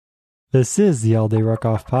This is the All Day Ruck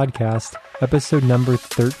Off Podcast, episode number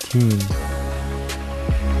 13.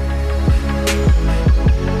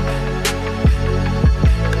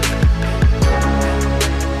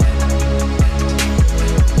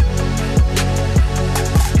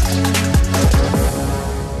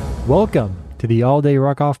 Welcome to the All Day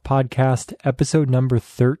Ruck Off Podcast, episode number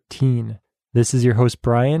 13. This is your host,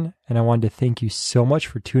 Brian, and I wanted to thank you so much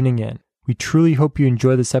for tuning in. We truly hope you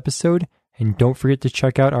enjoy this episode, and don't forget to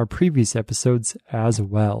check out our previous episodes as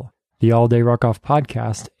well. The All Day Ruck Off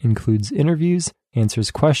Podcast includes interviews, answers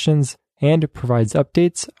questions, and provides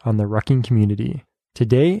updates on the rucking community.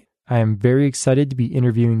 Today, I am very excited to be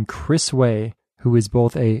interviewing Chris Way, who is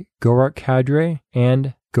both a GoRuck cadre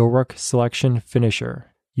and GoRuck selection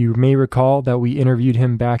finisher. You may recall that we interviewed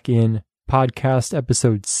him back in podcast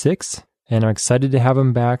episode 6, and I'm excited to have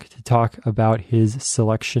him back to talk about his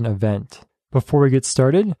selection event. Before we get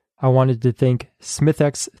started, I wanted to thank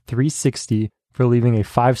SmithX360 for leaving a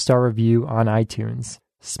 5-star review on iTunes.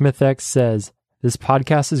 SmithX says, "This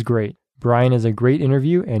podcast is great. Brian is a great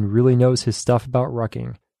interview and really knows his stuff about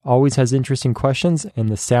rucking. Always has interesting questions and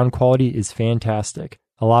the sound quality is fantastic.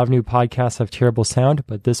 A lot of new podcasts have terrible sound,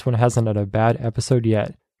 but this one hasn't had a bad episode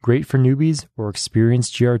yet. Great for newbies or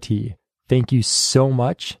experienced GRT." Thank you so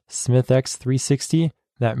much, SmithX360.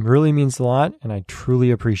 That really means a lot, and I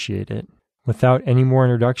truly appreciate it. Without any more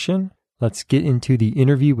introduction, let's get into the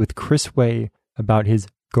interview with Chris Way about his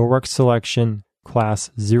GoRuck selection class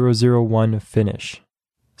 001 finish.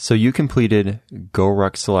 So you completed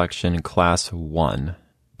GoRuck selection class 1.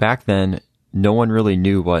 Back then, no one really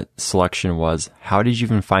knew what selection was. How did you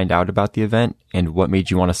even find out about the event, and what made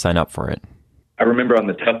you want to sign up for it? I remember on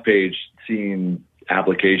the Tough page seeing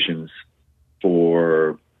applications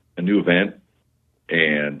for a new event,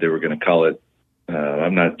 and they were going to call it,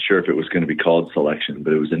 I'm not sure if it was going to be called selection,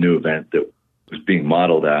 but it was a new event that was being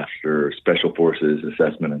modeled after Special Forces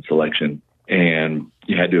assessment and selection. And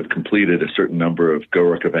you had to have completed a certain number of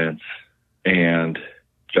GoRuck events and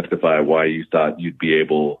justify why you thought you'd be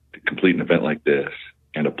able to complete an event like this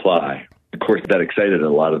and apply. Of course, that excited a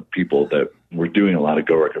lot of people that were doing a lot of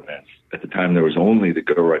GoRuck events. At the time, there was only the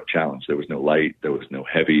GoRuck Challenge. There was no light, there was no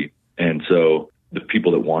heavy. And so the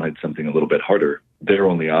people that wanted something a little bit harder, their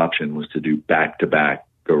only option was to do back-to-back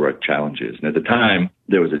GoRuck challenges. And at the time,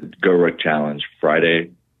 there was a GoRuck Challenge Friday,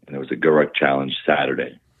 and there was a GoRuck Challenge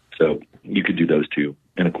Saturday. So you could do those two.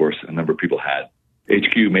 And of course, a number of people had.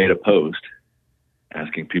 HQ made a post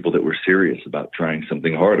asking people that were serious about trying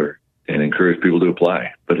something harder and encouraged people to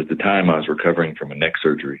apply. But at the time, I was recovering from a neck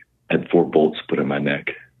surgery. I had 4 bolts put in my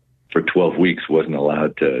neck. For 12 weeks, wasn't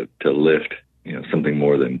allowed to lift, something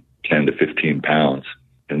more than 10 to 15 pounds.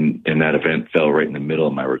 And that event fell right in the middle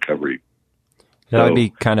of my recovery. That would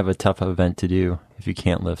be kind of a tough event to do if you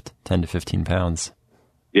can't lift 10 to 15 pounds.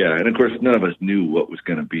 Yeah, and of course, none of us knew what was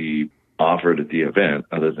going to be offered at the event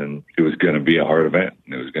other than it was going to be a hard event.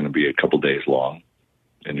 And it was going to be a couple days long,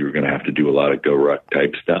 and you were going to have to do a lot of GoRuck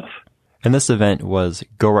type stuff. And this event was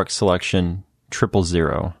GoRuck Selection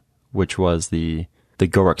 000, which was the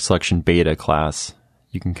GoRuck Selection Beta class,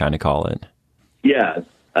 you can kind of call it. Yeah,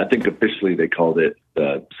 I think officially they called it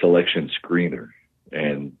the Selection Screener.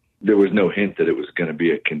 And there was no hint that it was going to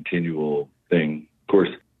be a continual thing. Of course,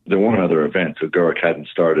 there weren't other events, so GoRuck hadn't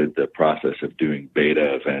started the process of doing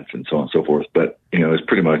beta events and so on and so forth. But, it was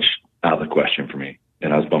pretty much out of the question for me,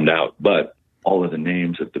 and I was bummed out. But all of the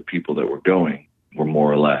names of the people that were going were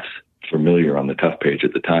more or less familiar on the Tough page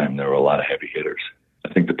at the time. There were a lot of heavy hitters.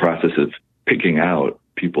 I think the process of picking out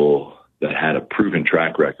people that had a proven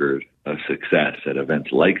track record of success at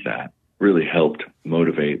events like that really helped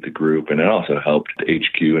motivate the group. And it also helped the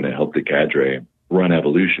HQ and it helped the cadre run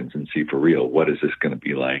evolutions and see for real, what is this going to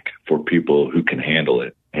be like for people who can handle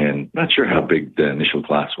it? And not sure how big the initial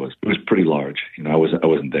class was. It was pretty large. I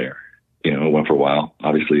wasn't there. It went for a while.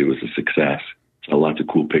 Obviously it was a success. So lots of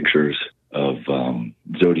cool pictures of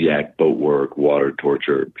Zodiac boat work, water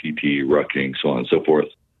torture, PT, rucking, so on and so forth.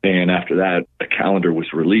 And after that, a calendar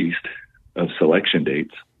was released of selection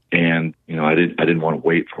dates. And, I didn't want to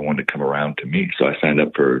wait for one to come around to me. So I signed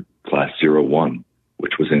up for class 01,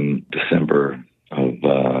 which was in December of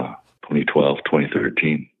 2012,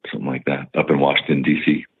 2013, something like that, up in Washington,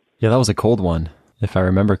 D.C. Yeah, that was a cold one. If I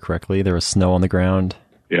remember correctly, there was snow on the ground.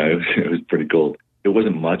 Yeah, it was pretty cold. It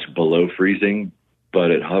wasn't much below freezing,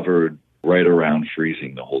 but it hovered right around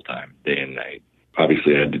freezing the whole time, day and night.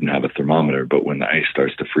 Obviously, I didn't have a thermometer, but when the ice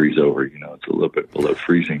starts to freeze over, it's a little bit below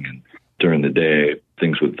freezing. And during the day,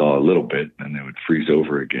 things would thaw a little bit and they would freeze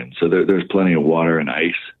over again. So there's plenty of water and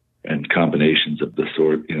ice and combinations of the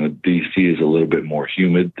sort. DC is a little bit more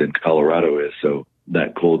humid than Colorado is. So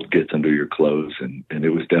that cold gets under your clothes. And it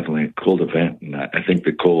was definitely a cold event. And I think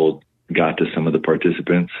the cold got to some of the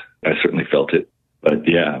participants. I certainly felt it. But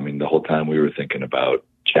yeah, I mean, the whole time we were thinking about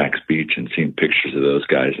Jack's Beach and seeing pictures of those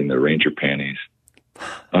guys in their Ranger panties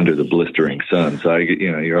under the blistering sun. So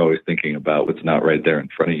you're always thinking about what's not right there in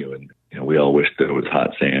front of you. And, we all wish there was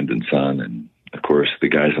hot sand and sun. And of course, the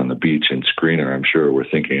guys on the beach and screener, I'm sure, were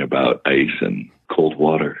thinking about ice and cold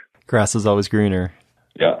water. Grass is always greener.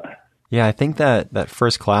 Yeah. Yeah, I think that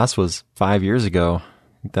first class was 5 years ago.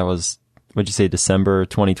 That was, what'd you say, December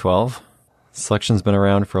 2012? Selection's been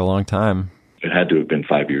around for a long time. It had to have been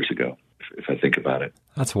 5 years ago, if I think about it.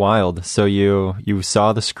 That's wild. So you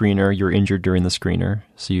saw the screener, you were injured during the screener,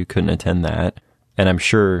 so you couldn't attend that. And I'm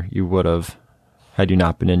sure you would have had you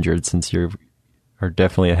not been injured, since you are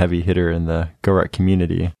definitely a heavy hitter in the GORUCK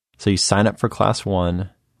community. So you sign up for class 1.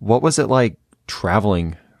 What was it like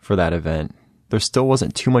traveling for that event? There still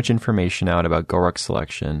wasn't too much information out about GORUCK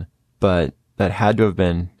selection, but that had to have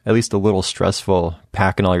been at least a little stressful,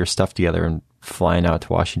 packing all your stuff together and flying out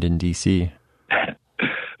to Washington, D.C.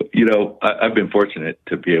 I've been fortunate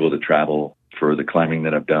to be able to travel for the climbing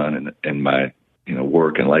that I've done and my,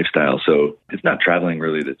 work and lifestyle. So it's not traveling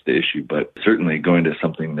really that's the issue, but certainly going to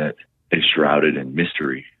something that is shrouded in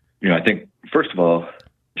mystery. I think, first of all,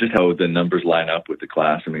 just how the numbers line up with the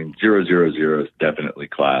class. I mean, 000 is definitely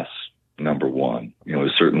class number 1.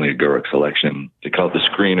 It's certainly a GORUCK selection. They call it the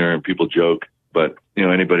screener and people joke, but,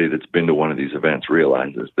 anybody that's been to one of these events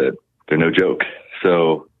realizes that they're no joke.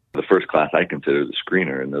 So the first class I consider the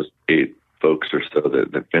screener, and those 8 folks or so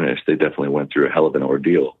that finished, they definitely went through a hell of an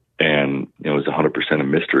ordeal. And it was 100% a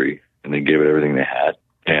mystery, and they gave it everything they had.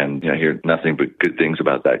 And I hear nothing but good things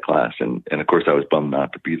about that class. And of course, I was bummed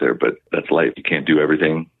not to be there, but that's life. You can't do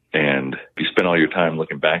everything. And if you spend all your time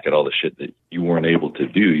looking back at all the shit that you weren't able to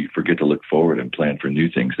do, you forget to look forward and plan for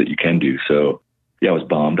new things that you can do. So yeah, I was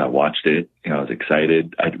bummed. I watched it. I was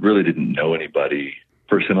excited. I really didn't know anybody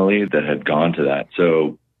personally that had gone to that.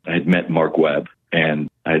 So I had met Mark Webb, and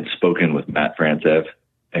I had spoken with Matt Francev,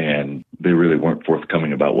 and they really weren't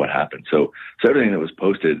forthcoming about what happened. So everything that was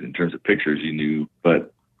posted in terms of pictures, you knew,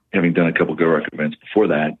 but having done a couple GORUCK events before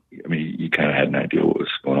that, I mean, you kind of had an idea what was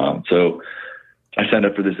going on. So I signed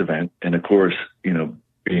up for this event, and of course,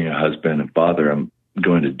 being a husband and father, I'm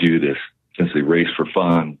going to do this essentially race for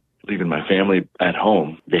fun, leaving my family at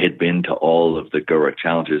home. They had been to all of the GORUCK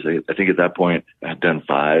challenges. I think at that point I had done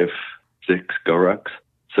 5, 6 GORUCKs.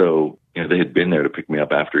 So, they had been there to pick me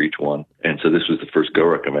up after each one. And so this was the first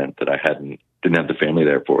GORUCK event that I didn't have the family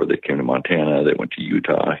there for. They came to Montana. They went to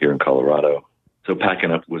Utah, here in Colorado. So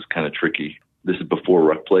packing up was kind of tricky. This is before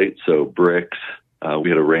ruck plate. So bricks, we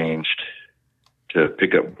had arranged to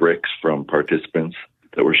pick up bricks from participants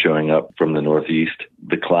that were showing up from the Northeast.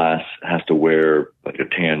 The class has to wear like a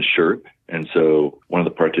tan shirt. And so one of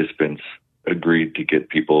the participants agreed to get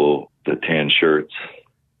people the tan shirts,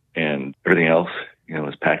 and everything else,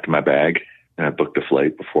 was packed in my bag. And I booked a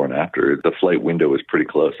flight before and after. The flight window was pretty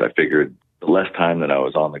close. I figured the less time that I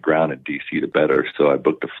was on the ground in DC, the better. So I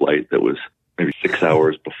booked a flight that was maybe 6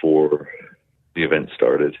 hours before the event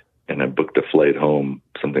started. And I booked a flight home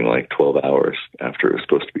something like 12 hours after it was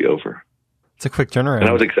supposed to be over. It's a quick turnaround. And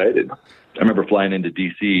I was excited. I remember flying into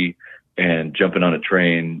DC and jumping on a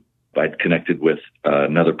train. I'd connected with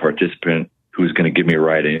another participant who was going to give me a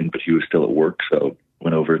ride in, but he was still at work. So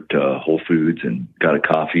went over to Whole Foods and got a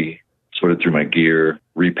coffee, sorted through my gear,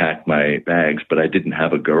 repacked my bags, but I didn't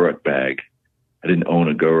have a GORUCK bag. I didn't own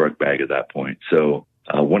a GORUCK bag at that point. So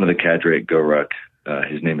one of the cadre at GORUCK,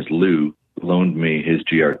 his name is Lou, loaned me his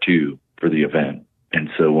GR2 for the event. And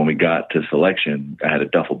so when we got to selection, I had a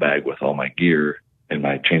duffel bag with all my gear and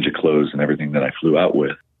my change of clothes and everything that I flew out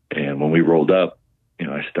with. And when we rolled up,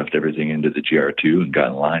 I stuffed everything into the GR2 and got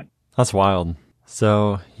in line. That's wild.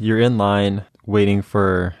 So you're in line waiting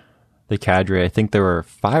for the cadre. I think there were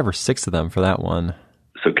 5 or 6 of them for that one.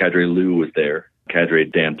 So Cadre Lou was there. Cadre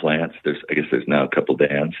Dan Plants. I guess there's now a couple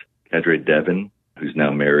Dans. Cadre Devin, who's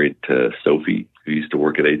now married to Sophie, who used to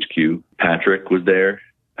work at HQ. Patrick was there.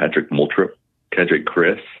 Patrick Moultrip. Cadre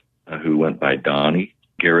Chris, who went by Donnie.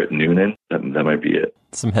 Garrett Noonan. That might be it.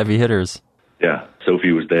 Some heavy hitters. Yeah.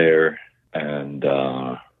 Sophie was there, and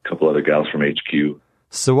a couple other gals from HQ.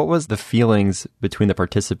 So what was the feelings between the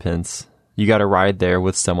participants? You got a ride there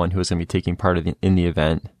with someone who was going to be taking part in the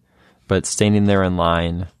event, but standing there in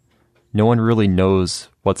line, no one really knows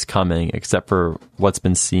what's coming except for what's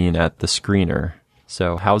been seen at the screener.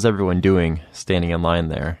 So how's everyone doing standing in line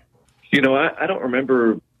there? I don't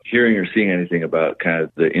remember hearing or seeing anything about kind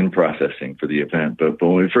of the in-processing for the event, but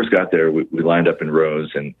when we first got there, we lined up in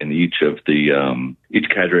rows, and each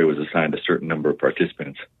cadre was assigned a certain number of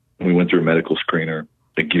participants. We went through a medical screener,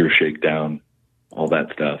 a gear shakedown, all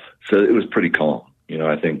that stuff. So it was pretty calm.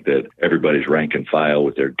 I think that everybody's rank and file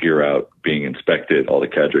with their gear out being inspected. All the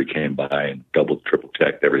cadre came by and double, triple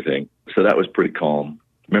checked everything. So that was pretty calm.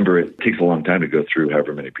 Remember, it takes a long time to go through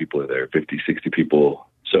however many people are there, 50, 60 people.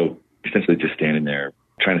 So essentially just standing there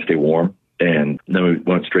trying to stay warm. And then we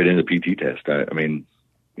went straight into the PT test.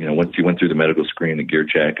 Once you went through the medical screen, the gear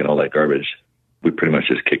check and all that garbage, we pretty much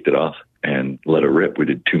just kicked it off and let it rip. We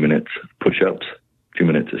did 2 minutes push-ups, 2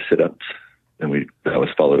 minutes of sit-ups. And that was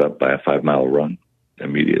followed up by a 5-mile run.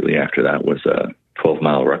 Immediately after that was a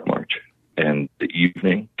 12-mile ruck march. And the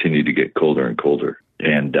evening continued to get colder and colder.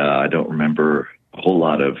 And I don't remember a whole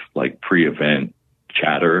lot of pre-event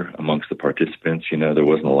chatter amongst the participants. There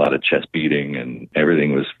wasn't a lot of chest beating, and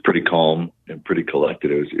everything was pretty calm and pretty collected.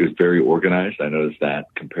 It was very organized. I noticed that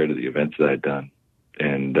compared to the events that I'd done.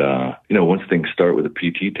 And, once things start with a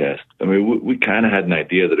PT test, we kind of had an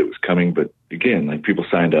idea that it was coming, but again, people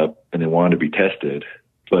signed up and they wanted to be tested,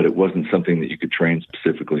 but it wasn't something that you could train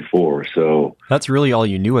specifically for. So that's really all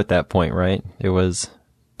you knew at that point, right? It was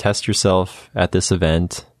test yourself at this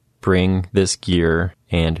event, bring this gear,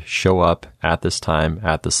 and show up at this time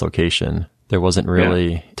at this location. There wasn't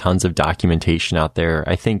really tons of documentation out there.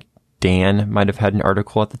 I think Dan might have had an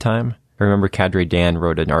article at the time. I remember Cadre Dan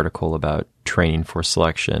wrote an article about training for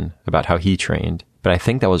selection, about how he trained. But I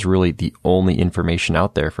think that was really the only information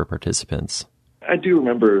out there for participants. I do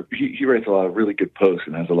remember he writes a lot of really good posts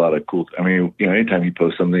and has a lot of cool, anytime he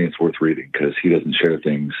posts something, it's worth reading because he doesn't share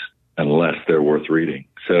things unless they're worth reading.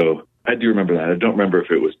 So I do remember that. I don't remember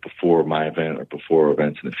if it was before my event or before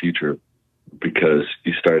events in the future, because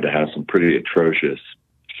you started to have some pretty atrocious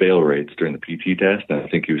fail rates during the PT test. And I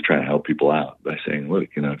think he was trying to help people out by saying, look,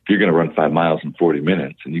 if you're going to run 5 miles in 40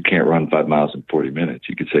 minutes and you can't run 5 miles in 40 minutes,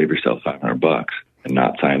 you could save yourself $500 and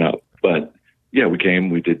not sign up. But yeah, we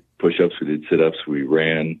did push-ups, we did sit-ups, we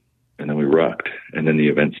ran, and then we rucked. And then the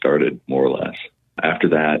event started, more or less. After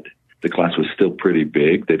that, the class was still pretty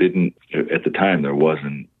big. At the time, there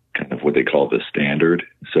wasn't kind of what they call the standard.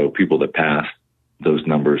 So people that passed those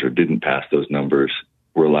numbers or didn't pass those numbers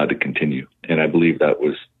were allowed to continue. And I believe that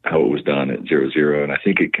was how it was done at 0-0. And I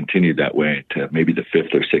think it continued that way to maybe the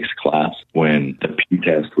 5th or 6th class when the P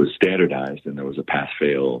test was standardized and there was a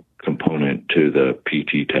pass-fail component to the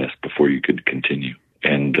PT test before you could continue.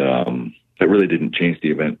 And that really didn't change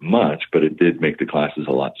the event much, but it did make the classes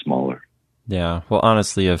a lot smaller. Yeah. Well,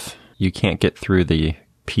 honestly, if you can't get through the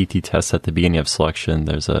PT test at the beginning of selection,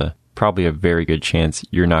 there's probably a very good chance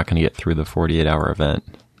you're not going to get through the 48-hour event.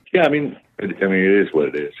 Yeah, it is what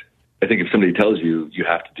it is. I think if somebody tells you you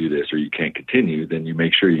have to do this or you can't continue, then you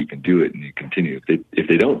make sure you can do it and you continue. If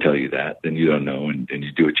they don't tell you that, then you don't know and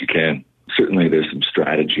you do what you can. Certainly there's some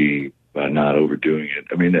strategy about not overdoing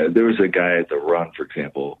it. There was a guy at the run, for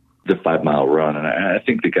example, the 5-mile run, and I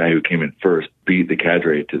think the guy who came in first beat the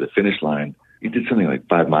cadre to the finish line. He did something like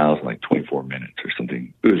 5 miles in 24 minutes or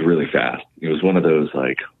something. It was really fast. It was one of those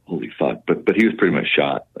holy fuck. But he was pretty much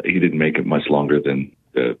shot. He didn't make it much longer than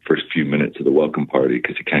the first few minutes of the welcome party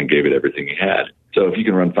because he kind of gave it everything he had. So if you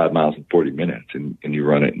can run 5 miles in 40 minutes and you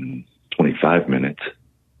run it in 25 minutes,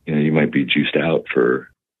 you might be juiced out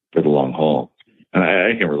for the long haul. And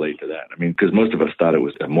I can relate to that. Because most of us thought it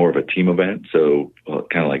was more of a team event, so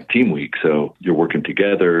kind of like team week. So you're working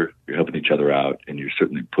together, you're helping each other out, and you're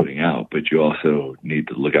certainly putting out, but you also need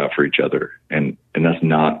to look out for each other. And that's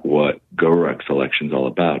not what GORUCK selection is all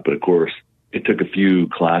about. But of course, it took a few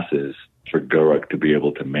classes for GORUCK to be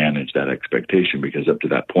able to manage that expectation, because up to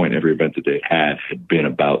that point, every event that they had been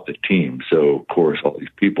about the team. So, of course, all these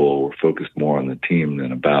people were focused more on the team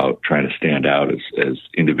than about trying to stand out as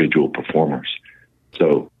individual performers.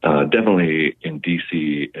 So definitely in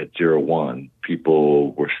DC at 0-1,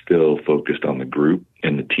 people were still focused on the group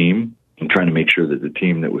and the team and trying to make sure that the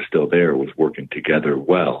team that was still there was working together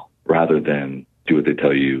well, rather than do what they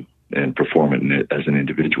tell you and perform it as an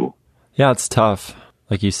individual. Yeah, it's tough.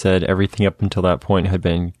 Like you said, everything up until that point had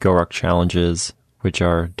been GORUCK challenges, which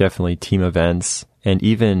are definitely team events. And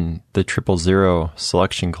even the 000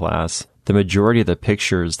 selection class, the majority of the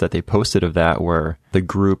pictures that they posted of that were the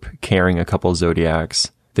group carrying a couple of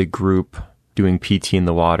Zodiacs, the group doing PT in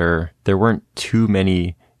the water. There weren't too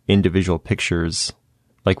many individual pictures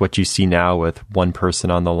like what you see now with one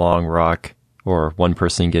person on the long ruck or one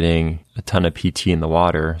person getting a ton of PT in the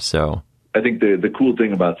water. So I think the cool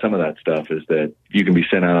thing about some of that stuff is that you can be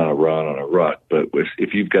sent out on a run, on a ruck, but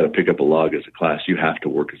if you've got to pick up a log as a class, you have to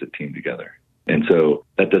work as a team together. And so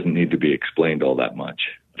that doesn't need to be explained all that much.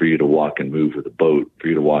 For you to walk and move with a boat, for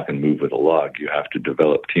you to walk and move with a log, you have to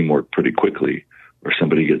develop teamwork pretty quickly or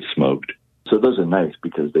somebody gets smoked. So those are nice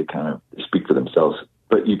because they kind of speak for themselves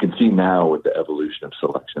But you can see now with the evolution of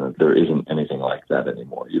selection that there isn't anything like that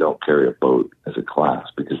anymore. You don't carry a boat as a class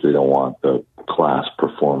because they don't want the class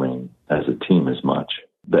performing as a team as much.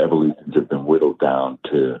 The evolutions have been whittled down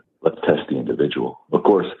to let's test the individual. Of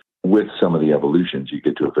course, with some of the evolutions, you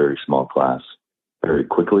get to a very small class very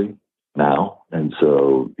quickly now. And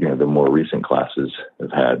so, the more recent classes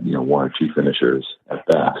have had, one or two finishers at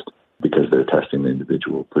best because they're testing the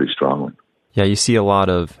individual pretty strongly. Yeah, you see a lot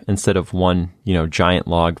of, instead of one, giant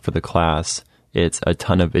log for the class, it's a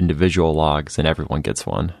ton of individual logs and everyone gets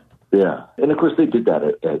one. Yeah. And of course they did that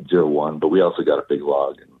at 01, but we also got a big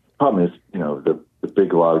log. And the problem is, the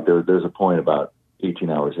big log, there's a point about 18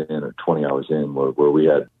 hours in or 20 hours in where we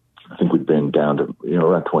had, I think we'd been down to,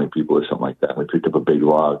 around 20 people or something like that. We picked up a big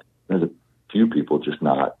log. There's a few people just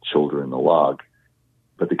not shouldering the log,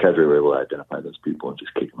 but the cadre were able to identify those people and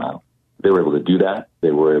just kick them out. They were able to do that.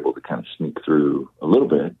 They were able to kind of sneak through a little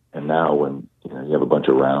bit. And now when you have a bunch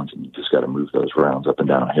of rounds and you just got to move those rounds up and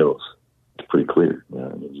down hills, it's pretty clear.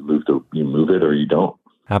 You move it or you don't.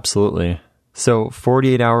 Absolutely. So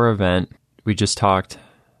 48-hour event. We just talked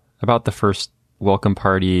about the first welcome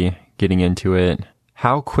party, getting into it.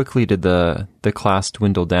 How quickly did the class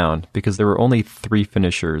dwindle down? Because there were only 3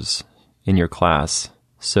 finishers in your class.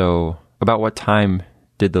 So about what time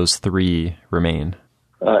did those 3 remain?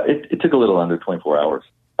 It took a little under 24 hours.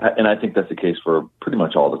 And I think that's the case for pretty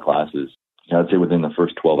much all the classes. I'd say within the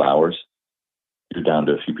first 12 hours, you're down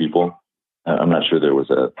to a few people. I'm not sure there was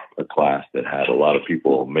a class that had a lot of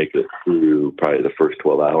people make it through probably the first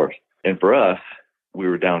 12 hours. And for us, we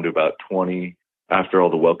were down to about 20 after all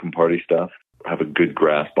the welcome party stuff. I have a good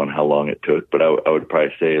grasp on how long it took, but I would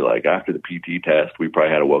probably say like after the PT test, we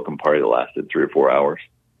probably had a welcome party that lasted 3 or 4 hours.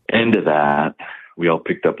 End of that, we all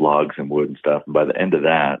picked up logs and wood and stuff. And by the end of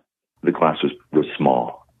that, the class was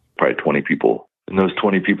small, probably 20 people. And those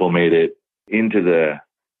 20 people made it into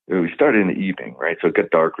we started in the evening, right? So it got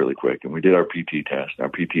dark really quick and we did our PT test. Our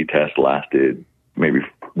PT test lasted maybe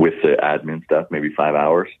with the admin stuff, maybe 5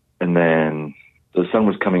 hours. And then the sun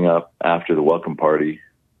was coming up after the welcome party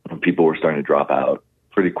and people were starting to drop out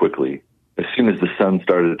pretty quickly. As soon as the sun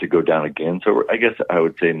started to go down again. So I guess I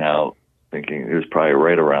would say now, thinking it was probably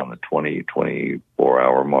right around the 24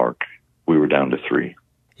 hour mark, we were down to 3.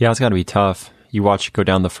 Yeah, it's got to be tough. You watch it go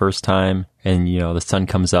down the first time and, the sun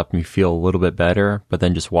comes up and you feel a little bit better, but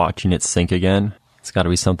then just watching it sink again, it's got to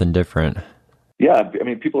be something different. Yeah, I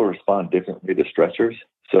mean, people respond differently to stressors.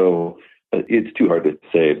 So it's too hard to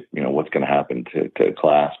say, what's going to happen to a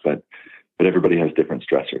class, but everybody has different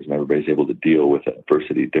stressors and everybody's able to deal with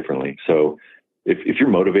adversity differently. So if you're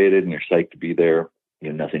motivated and you're psyched to be there,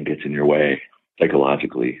 nothing gets in your way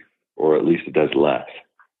psychologically, or at least it does less.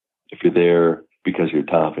 If you're there because you're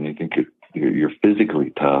tough and you think you're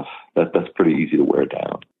physically tough, that's pretty easy to wear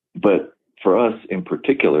down. But for us in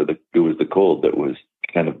particular, it was the cold that was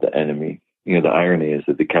kind of the enemy. The irony is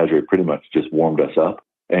that the cadre pretty much just warmed us up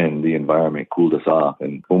and the environment cooled us off.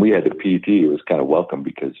 And when we had the PT, it was kind of welcome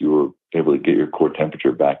because you were able to get your core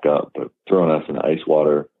temperature back up. But throwing us in ice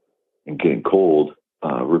water and getting cold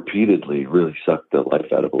repeatedly really sucked the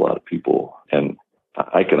life out of a lot of people. And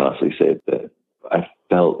I can honestly say that I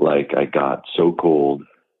felt like I got so cold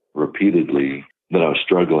repeatedly that I was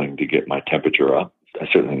struggling to get my temperature up. I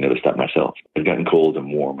certainly noticed that myself. I'd gotten cold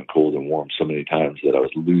and warm so many times that I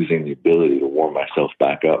was losing the ability to warm myself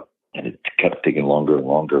back up. And it kept taking longer and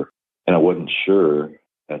longer. And I wasn't sure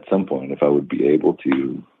at some point if I would be able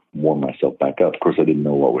to warm myself back up. Of course, I didn't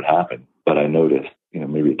know what would happen, but I noticed,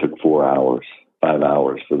 maybe it took 4 hours, 5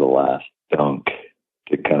 hours for the last dunk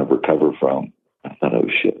to kind of recover from. I thought, oh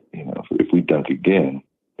shit, if we dunk again,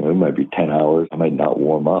 it might be 10 hours. I might not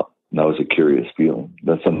warm up. And that was a curious feeling.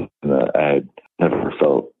 That's something that I had never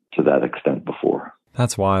felt to that extent before.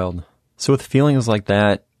 That's wild. So with feelings like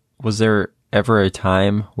that, was there ever a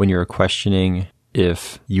time when you were questioning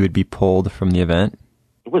if you would be pulled from the event?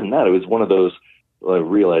 It wasn't that. It was one of those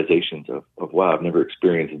realizations of wow, I've never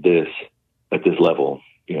experienced this at this level.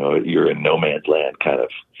 You're in no man's land kind of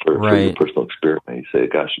for your personal experience. You say,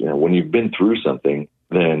 gosh, when you've been through something,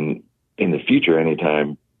 then in the future,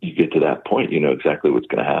 anytime you get to that point, you know exactly what's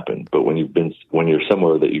going to happen. But when you're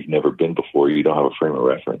somewhere that you've never been before, you don't have a frame of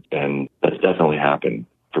reference. And that's definitely happened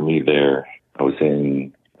for me there. I was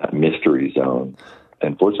in a mystery zone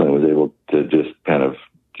and fortunately I was able to just kind of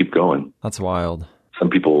keep going. That's wild. Some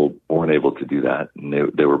people weren't able to do that. And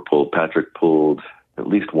they were pulled. Patrick pulled at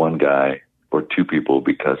least one guy or two people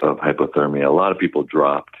because of hypothermia. A lot of people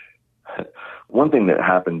dropped. One thing that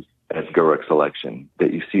happens at GORUCK selection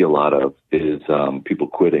that you see a lot of is people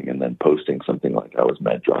quitting and then posting something like I was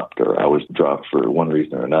med dropped or I was dropped for one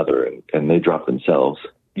reason or another, and they drop themselves.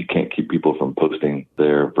 you can't keep people from posting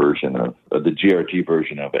their version of the GRT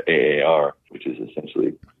version of AAR, which is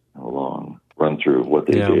essentially a long run through of what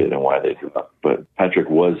they did and why they did it. But Patrick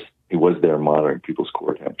was there monitoring people's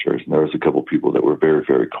core temperatures, and there was a couple people that were very,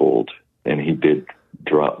 very cold, and he did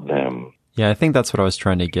drop them. Yeah, I think that's what I was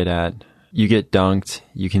trying to get at. You get dunked,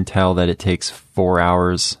 you can tell that it takes 4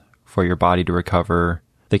 hours for your body to recover.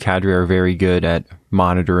 The cadre are very good at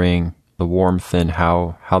monitoring the warmth and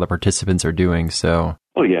how the participants are doing. So,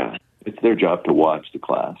 oh yeah, it's their job to watch the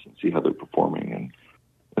class and see how they're performing, and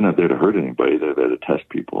they're not there to hurt anybody. They're there to test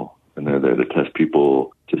people, and they're there to test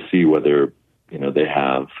people to see whether they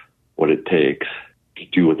have what it takes to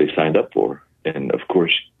do what they signed up for. And of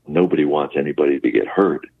course, nobody wants anybody to get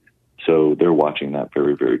hurt. So they're watching that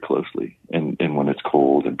very, very closely. And when it's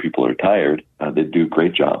cold and people are tired, they do a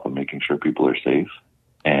great job of making sure people are safe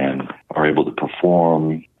and are able to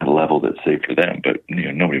perform at a level that's safe for them. But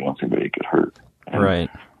nobody wants anybody to get hurt. And right.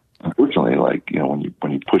 Unfortunately, when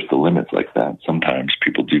you push the limits like that, sometimes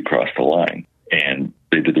people do cross the line. And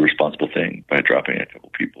they did the responsible thing by dropping a couple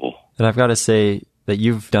people. And I've got to say that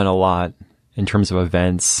you've done a lot in terms of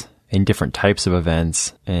events and different types of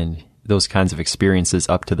events and those kinds of experiences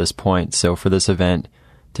up to this point. So for this event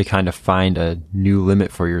to kind of find a new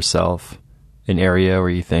limit for yourself, an area where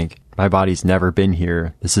you think, my body's never been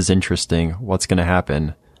here, this is interesting, what's going to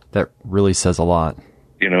happen, that really says a lot.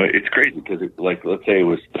 It's crazy because let's say it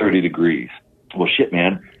was 30 degrees. Well, shit,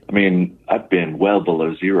 man. I mean, I've been well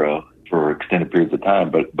below zero for extended periods of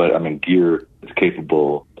time, but I'm in gear that's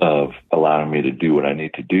capable of allowing me to do what I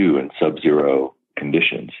need to do in sub-zero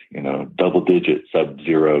conditions, double-digit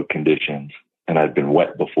sub-zero conditions. And I'd been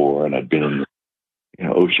wet before, and I'd been in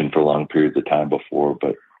the ocean for long periods of time before.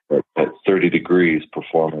 But at 30 degrees,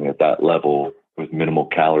 performing at that level with minimal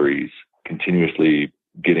calories, continuously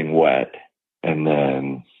getting wet, and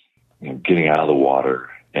then getting out of the water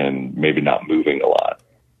and maybe not moving a lot,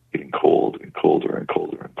 getting cold and colder and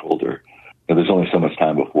colder and colder. And there's only so much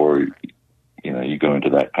time before you go into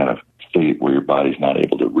that kind of state where your body's not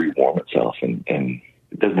able to re-warm itself, and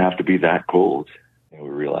it doesn't have to be that cold. We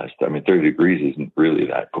realized, 30 degrees isn't really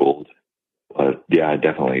that cold, but yeah, I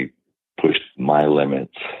definitely pushed my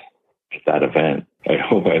limits at that event. I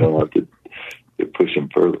hope I don't have to push them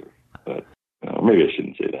further, but maybe I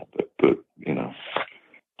shouldn't say that, but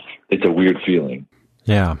it's a weird feeling.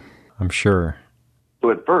 Yeah, I'm sure. So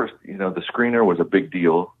at first, the screener was a big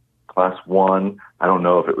deal. Class 1, I don't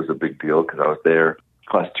know if it was a big deal because I was there.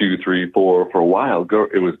 Class 2, 3, 4, for a while,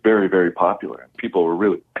 it was very, very popular. People were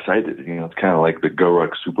really excited. It's kind of like the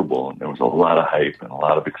GORUCK Super Bowl, and there was a lot of hype and a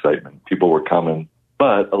lot of excitement. People were coming,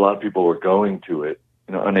 but a lot of people were going to it,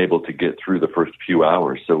 unable to get through the first few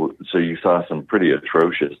hours. So you saw some pretty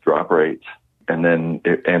atrocious drop rates. And then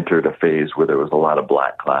it entered a phase where there was a lot of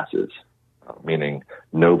black classes, meaning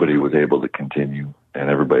nobody was able to continue and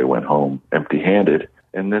everybody went home empty-handed.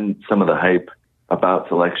 And then some of the hype about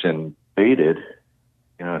selection faded.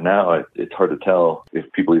 Now it's hard to tell if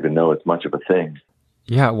people even know it's much of a thing.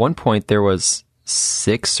 Yeah, at one point there was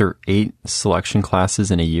 6 or 8 selection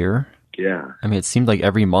classes in a year. Yeah. It seemed like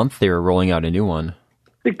every month they were rolling out a new one.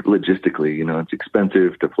 I think logistically, it's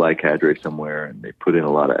expensive to fly cadre somewhere, and they put in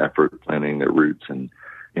a lot of effort planning their routes. And,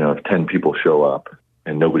 if 10 people show up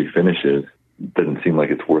and nobody finishes, it doesn't seem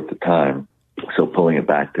like it's worth the time. So pulling it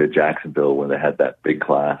back to Jacksonville when they had that big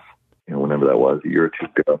class, whenever that was, a year or two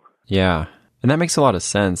ago. Yeah, and that makes a lot of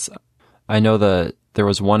sense. I know that there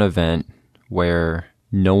was one event where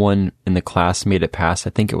no one in the class made it past,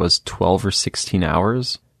 I think it was 12 or 16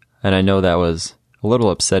 hours. And I know that was a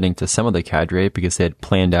little upsetting to some of the cadre because they had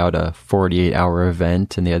planned out a 48-hour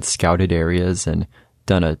event and they had scouted areas and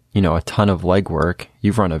done a ton of legwork.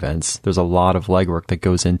 You've run events. There's a lot of legwork that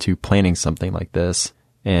goes into planning something like this,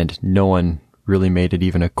 and no one really made it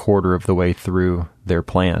even a quarter of the way through their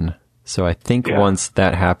plan. So I think once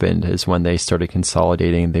that happened is when they started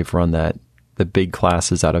consolidating. They've run the big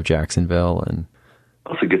classes out of Jacksonville, and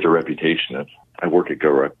also gets a reputation of, I work at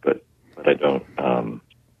GORUCK, but I don't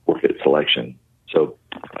work at selection. So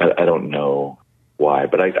I don't know why,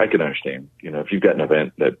 but I can understand. If you've got an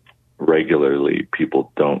event that regularly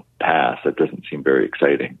people don't pass, that doesn't seem very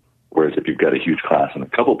exciting. Whereas if you've got a huge class and a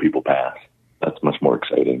couple people pass, that's much more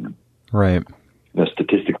exciting. Right.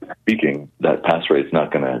 Statistically speaking, that pass rate's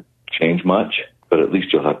not going to change much, but at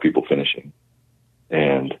least you'll have people finishing.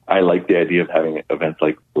 And I like the idea of having events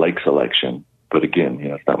like selection, but again,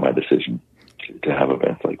 it's not my decision to have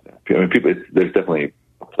events like that. There's definitely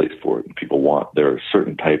a place for it, and there are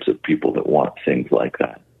certain types of people that want things like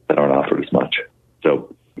that aren't offered as much.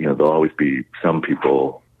 So, there'll always be some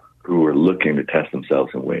people who are looking to test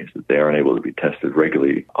themselves in ways that they aren't able to be tested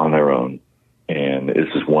regularly on their own. And this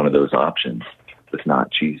is one of those options that's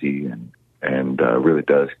not cheesy and really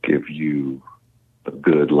does give you a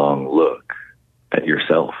good long look at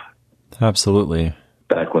yourself. Absolutely.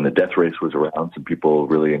 Back when the death race was around, some people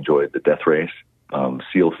really enjoyed the death race.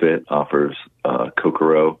 SEAL Fit offers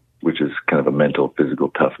Kokoro, which is kind of a mental, physical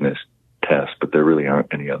toughness test, but there really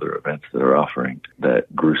aren't any other events that are offering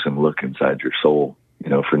that gruesome look inside your soul,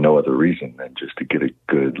 for no other reason than just to get a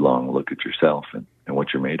good long look at yourself and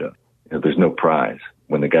what you're made of. There's no prize.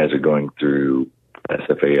 When the guys are going through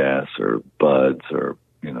SFAS or BUDS or,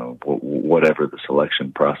 whatever the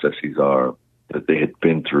selection processes are that they had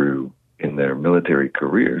been through in their military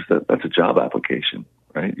careers, that's a job application,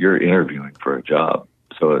 right? You're interviewing for a job.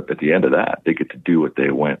 So at the end of that, they get to do what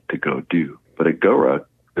they went to go do. But at GORUCK,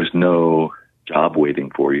 there's no job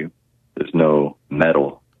waiting for you. There's no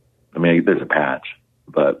medal. I mean, there's a patch,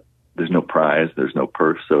 but there's no prize. There's no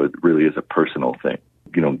purse. So it really is a personal thing.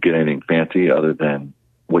 You don't get anything fancy other than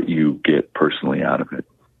what you get personally out of it.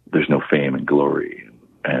 There's no fame and glory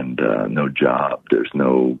and no job. There's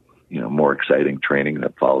no, more exciting training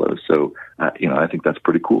that follows. So, I think that's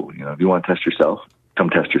pretty cool. If you want to test yourself, come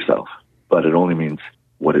test yourself. But it only means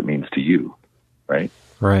what it means to you, right?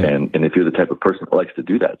 Right. And if you're the type of person that likes to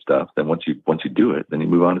do that stuff, then once you do it, then you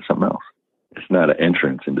move on to something else. It's not an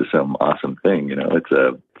entrance into some awesome thing. It's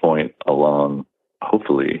a point along,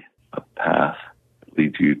 hopefully, a path that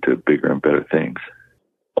leads you to bigger and better things.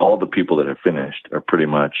 All the people that have finished are pretty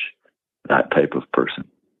much that type of person.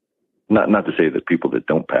 Not to say that people that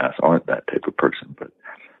don't pass aren't that type of person, but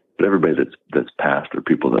everybody that's passed are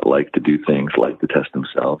people that like to do things, like to test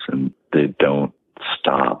themselves, and they don't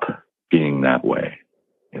stop being that way.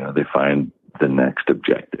 They find the next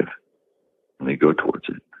objective and they go towards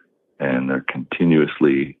it, and they're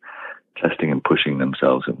continuously testing and pushing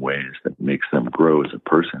themselves in ways that makes them grow as a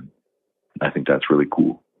person. I think that's really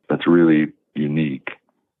cool. That's really unique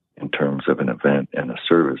in terms of an event and a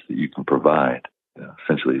service that you can provide,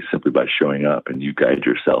 essentially simply by showing up, and you guide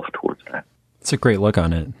yourself towards that. It's a great look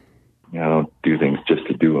on it. I don't do things just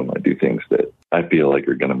to do them. I do things that I feel like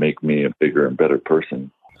are going to make me a bigger and better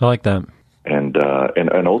person. I like that. And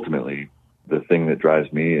ultimately, the thing that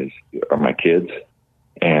drives me are my kids.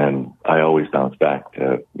 And I always bounce back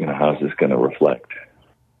to, how's this going to reflect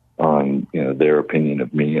on, their opinion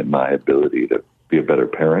of me and my ability to be a better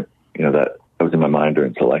parent. That was in my mind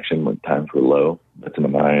during selection when times were low. That's in my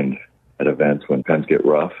mind at events when times get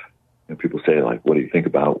rough. People say, like, what do you think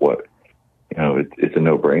about what? It's a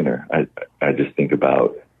no-brainer. I just think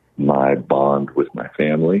about my bond with my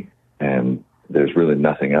family, and there's really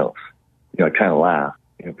nothing else. I kind of laugh.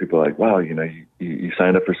 People are like, wow, you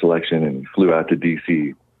signed up for selection and you flew out to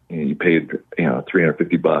D.C. and you paid,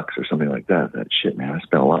 $350 or something like that. That shit, man, I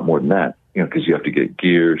spent a lot more than that, because you have to get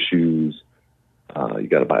gear, shoes, you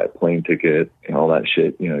got to buy a plane ticket and all that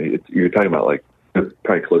shit. You're talking about like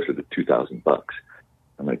probably closer to $2,000.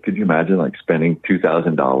 I'm like, could you imagine like spending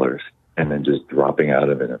 $2,000 and then just dropping out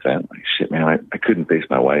of an event? Like, shit, man, I couldn't face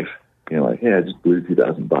my wife. Like, yeah, I just blew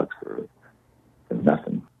 $2,000 for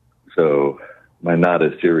nothing. So my not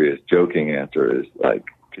as serious joking answer is like,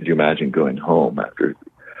 could you imagine going home after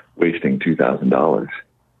wasting $2,000?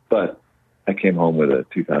 But I came home with a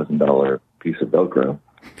 $2,000 piece of Velcro.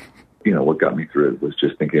 What got me through it was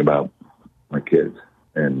just thinking about my kids.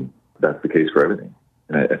 And that's the case for everything.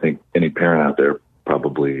 And I think any parent out there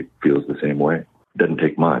probably feels the same way. It doesn't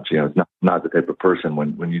take much. It's not the type of person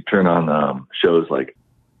when you turn on shows like,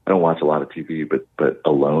 I don't watch a lot of TV, but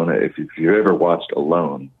Alone, if you ever watched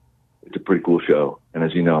Alone, it's a pretty cool show. And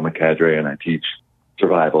as you know, I'm a cadre and I teach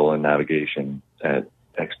survival and navigation at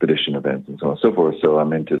expedition events and so on and so forth. So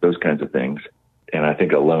I'm into those kinds of things. And I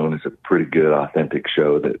think Alone is a pretty good, authentic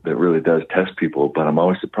show that really does test people. But I'm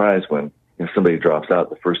always surprised when somebody drops out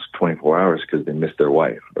the first 24 hours because they miss their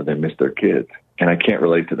wife or they miss their kids. And I can't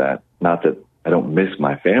relate to that. Not that I don't miss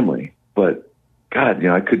my family, but God,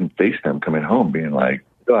 I couldn't face them coming home being like,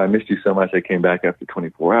 oh, I missed you so much. I came back after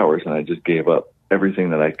 24 hours and I just gave up everything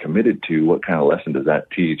that I committed to. What kind of lesson does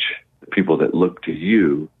that teach the people that look to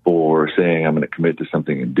you for saying, I'm going to commit to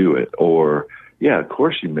something and do it? Or, yeah, of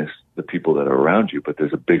course you miss the people that are around you, but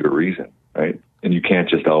there's a bigger reason, right? And you can't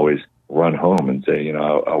just always run home and say,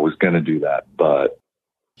 I was going to do that, but...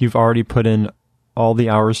 You've already put in all the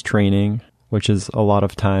hours training, which is a lot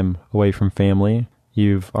of time away from family.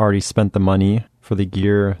 You've already spent the money for the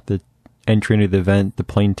gear, the entry into the event, the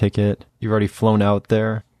plane ticket. You've already flown out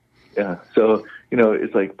there. Yeah. So,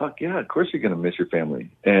 it's like, fuck yeah, of course you're going to miss your family.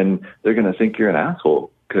 And they're going to think you're an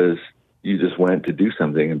asshole because you just went to do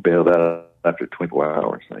something and bailed out after 24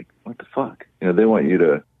 hours. Like, what the fuck? They want you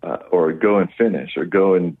to, or go and finish, or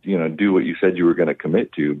go and, do what you said you were going to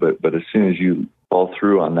commit to. But as soon as you fall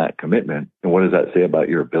through on that commitment, and what does that say about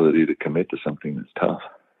your ability to commit to something that's tough?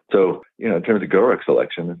 So, in terms of GORUCK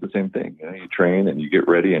selection, it's the same thing. You train and you get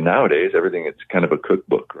ready. And nowadays, everything, it's kind of a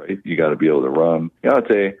cookbook, right? You got to be able to run. I'd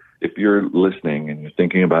say if you're listening and you're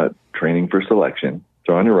thinking about training for selection,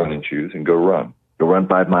 throw on your running shoes and go run. Go run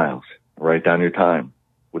 5 miles. Write down your time.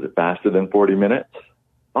 Was it faster than 40 minutes?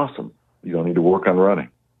 Awesome. You don't need to work on running.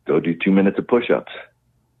 Go do 2 minutes of push-ups.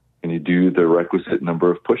 Can you do the requisite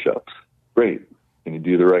number of push-ups? Great. Can you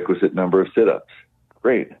do the requisite number of sit-ups?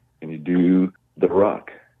 Great. Can you do the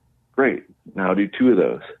ruck? Great. Now do 2 of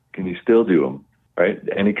those. Can you still do them? Right?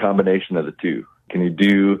 Any combination of the 2. Can you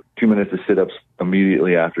do 2 minutes of sit-ups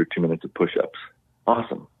immediately after 2 minutes of push-ups?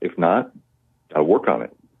 Awesome. If not, gotta work on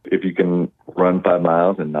it. If you can run 5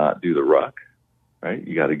 miles and not do the ruck, right,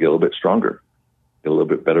 you got to get a little bit stronger, get a little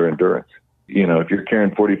bit better endurance. If you're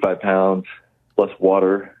carrying 45 pounds plus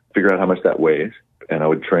water, figure out how much that weighs. And I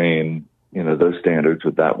would train, those standards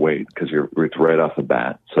with that weight because it's right off the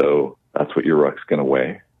bat. So that's what your ruck's going to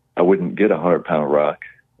weigh. I wouldn't get a 100-pound ruck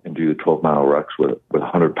and do the 12-mile rucks with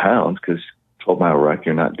 100 pounds because 12-mile ruck,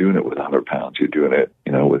 you're not doing it with 100 pounds. You're doing it,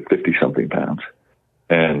 with 50-something pounds.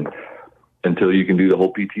 And until you can do the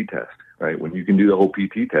whole PT test, right? When you can do the whole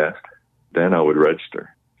PT test, then I would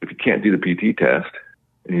register. If you can't do the PT test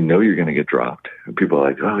and you're going to get dropped, and people are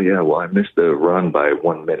like, oh yeah, well, I missed the run by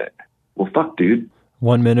 1 minute. Well, fuck, dude.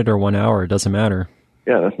 1 minute or 1 hour, it doesn't matter.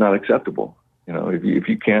 Yeah, that's not acceptable. If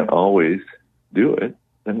you can't always do it,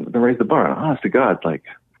 then raise the bar. Honest to God, like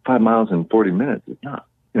 5 miles in 40 minutes is not.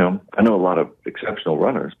 I know a lot of exceptional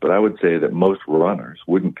runners, but I would say that most runners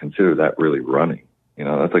wouldn't consider that really running.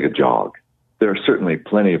 That's like a jog. There are certainly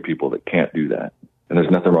plenty of people that can't do that, and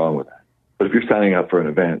there's nothing wrong with that. But if you're signing up for an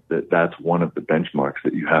event, that's one of the benchmarks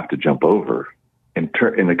that you have to jump over. In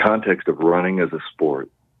the context of running as a sport,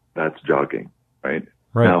 that's jogging, right?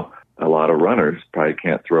 Now, a lot of runners probably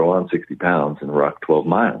can't throw on 60 pounds and ruck 12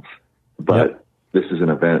 miles. But This is an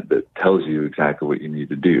event that tells you exactly what you need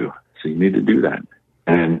to do. So you need to do that.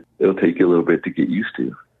 And it'll take you a little bit to get used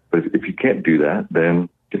to. But if you can't do that, then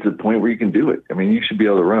get to the point where you can do it. I mean, you should be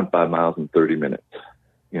able to run 5 miles in 30 minutes,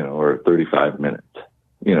 or 35 minutes.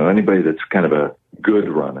 Anybody that's kind of a good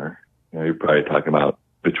runner, you're probably talking about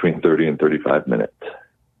between 30 and 35 minutes.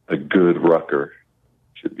 A good rucker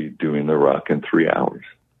should be doing the ruck in 3 hours.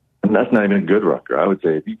 And that's not even a good rucker. I would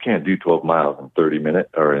say if you can't do 12 miles in 30 minutes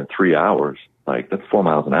or in 3 hours, that's 4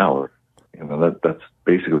 miles an hour. That's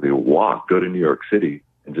basically a walk. Go to New York City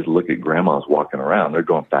and just look at grandmas walking around. They're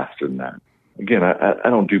going faster than that. Again, I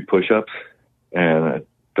don't do push-ups, and I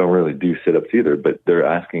don't really do sit-ups either, but they're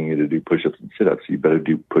asking you to do push-ups and sit-ups. So you better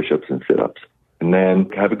do push-ups and sit-ups. And then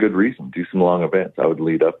have a good reason. Do some long events. I would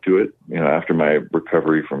lead up to it. After my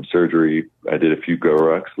recovery from surgery, I did a few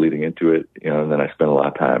GORUCKs leading into it, and then I spent a lot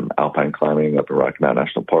of time alpine climbing up in Rocky Mountain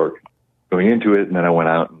National Park going into it. And then I went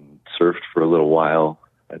out and surfed for a little while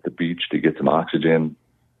at the beach to get some oxygen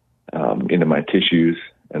into my tissues,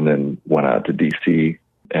 and then went out to DC.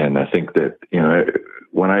 And I think that,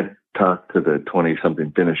 when I talk to the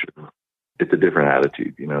 20-something finishers, it's a different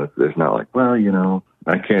attitude. There's not like, well,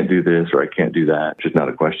 I can't do this or I can't do that. It's just not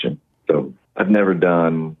a question. So I've never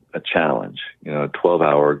done a challenge, a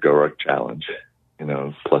 12-hour GORUCK challenge,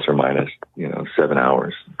 plus or minus, 7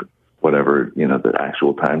 hours, whatever, the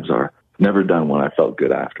actual times are. Never done one I felt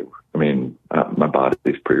good after. I mean, my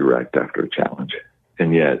body's pretty wrecked after a challenge.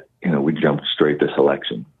 And yet, we jumped straight to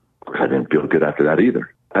selection. I didn't feel good after that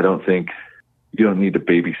either. I don't think you don't need to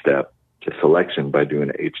baby step to selection by doing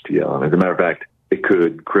an HTL. And as a matter of fact, it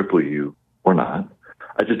could cripple you or not.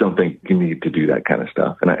 I just don't think you need to do that kind of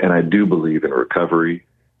stuff. And I do believe in recovery.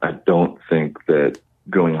 I don't think that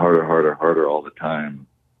going harder all the time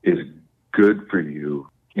is good for you.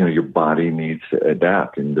 Your body needs to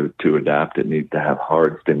adapt, and to adapt, it needs to have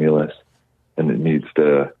hard stimulus, and it needs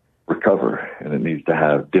to recover, and it needs to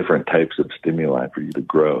have different types of stimuli for you to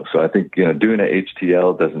grow. So I think, doing an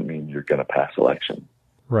HTL doesn't mean you're going to pass selection.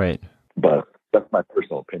 Right. But that's my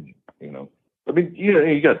personal opinion, I mean,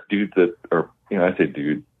 you got dudes that are, I say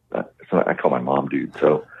dude, I call my mom dude.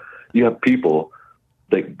 So you have people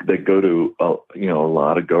that go to, a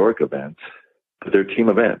lot of GORUCK events, but they're team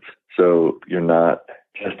events. So you're not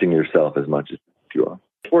testing yourself as much as you are.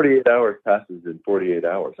 48 hours passes in 48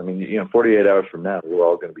 hours. I mean, 48 hours from now, we're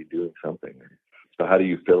all going to be doing something. So how do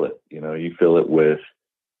you fill it? You fill it with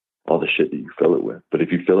all the shit that you fill it with. But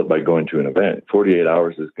if you fill it by going to an event, 48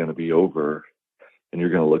 hours is going to be over and you're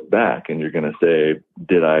going to look back and you're going to say,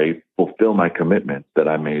 did I fulfill my commitment that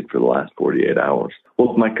I made for the last 48 hours?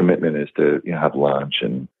 Well, if my commitment is to have lunch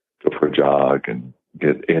and go for a jog and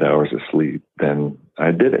get 8 hours of sleep, then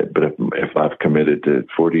I did it. But if I've committed to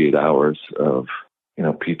 48 hours of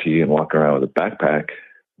PT and walking around with a backpack,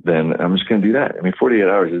 then I'm just going to do that. 48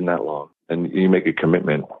 hours isn't that long. And you make a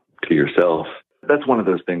commitment to yourself. That's one of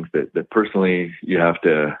those things that personally you have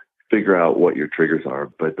to figure out what your triggers are.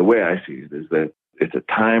 But the way I see it is that it's a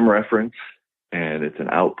time reference and it's an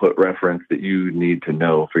output reference that you need to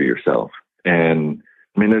know for yourself. And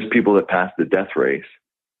there's people that pass the death race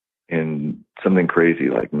in something crazy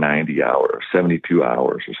like 90 hours, 72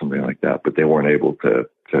 hours or something like that, but they weren't able to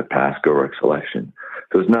pass GORUCK Selection.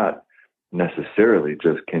 So it's not necessarily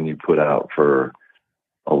just can you put out for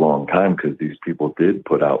a long time, because these people did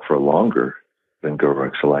put out for longer than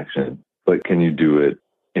GORUCK Selection, but can you do it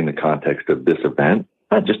in the context of this event?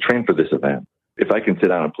 Not just train for this event. If I can sit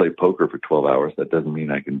down and play poker for 12 hours, that doesn't mean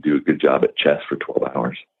I can do a good job at chess for 12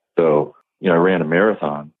 hours. So, I ran a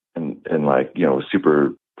marathon and was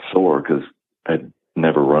super sore because I'd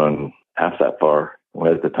never run half that far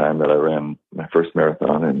at the time that I ran my first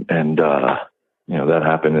marathon. And that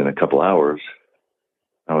happened in a couple hours.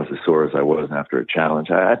 I was as sore as I was after a challenge.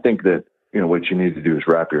 I think that, what you need to do is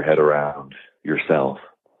wrap your head around yourself.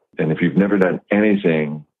 And if you've never done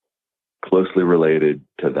anything closely related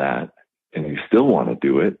to that and you still want to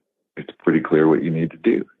do it, it's pretty clear what you need to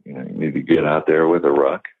do. You need to get out there with a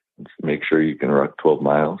ruck, make sure you can ruck 12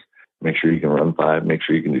 miles, make sure you can run 5, make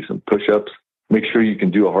sure you can do some push-ups, make sure you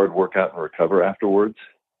can do a hard workout and recover afterwards.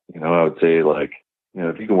 I would say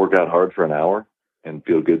if you can work out hard for an hour and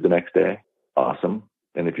feel good the next day, awesome.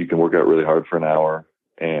 And if you can work out really hard for an hour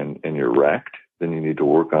and you're wrecked, then you need to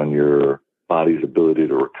work on your body's ability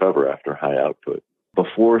to recover after high output.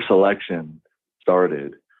 Before selection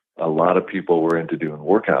started, a lot of people were into doing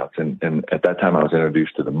workouts. And at that time I was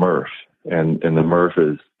introduced to the Murph. And the Murph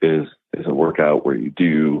is a workout where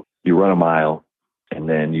you run a mile and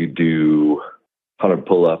then you do 100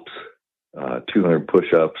 pull-ups, 200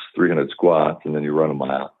 push-ups, 300 squats, and then you run a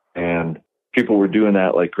mile. And people were doing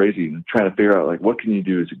that like crazy and trying to figure out what can you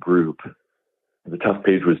do as a group. The Tough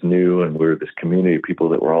page was new and we were this community of people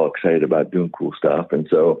that were all excited about doing cool stuff. And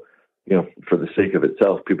so, for the sake of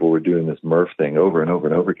itself, people were doing this Murph thing over and over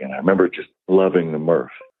and over again. I remember just loving the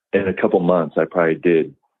Murph. In a couple months, I probably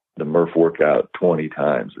did the Murph workout 20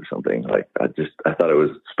 times or something. I thought it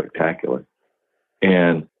was spectacular.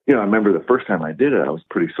 And, I remember the first time I did it, I was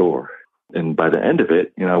pretty sore. And by the end of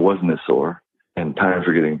it, I wasn't as sore and times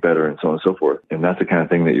were getting better and so on and so forth. And that's the kind of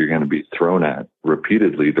thing that you're going to be thrown at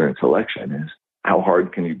repeatedly during selection is how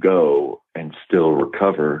hard can you go and still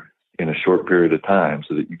recover in a short period of time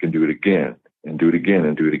so that you can do it again and do it again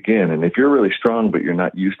and do it again. And if you're really strong, but you're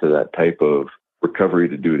not used to that type of recovery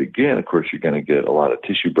to do it again, of course, you're going to get a lot of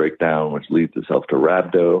tissue breakdown, which leads itself to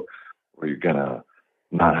rhabdo, where you're going to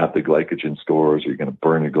not have the glycogen stores, or you're going to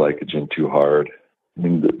burn your glycogen too hard.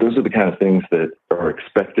 Those are the kind of things that are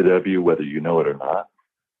expected of you, whether you know it or not.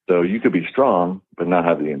 So you could be strong, but not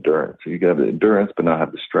have the endurance. So you can have the endurance, but not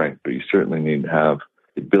have the strength. But you certainly need to have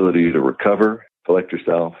the ability to recover, collect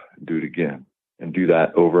yourself, do it again, and do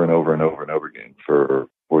that over and over and over and over again for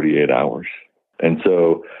 48 hours. And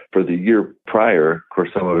so for the year prior, of course,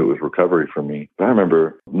 some of it was recovery for me. But I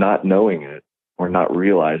remember not knowing it or not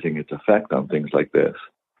realizing its effect on things like this.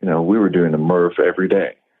 We were doing the Murph every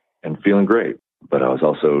day and feeling great, but I was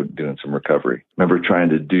also doing some recovery. I remember trying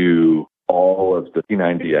to do all of the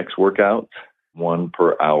P90X workouts, 1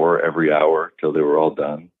 per hour, every hour till they were all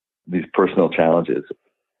done. These personal challenges.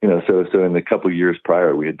 So in the couple of years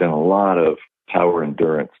prior, we had done a lot of power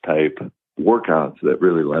endurance type workouts that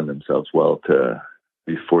really lend themselves well to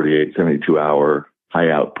these 48, 72 hour high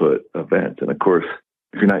output events. And of course,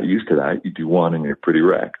 if you're not used to that, you do one and you're pretty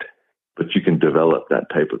wrecked, but you can develop that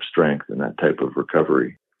type of strength and that type of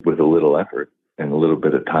recovery with a little effort and a little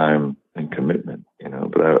bit of time and commitment,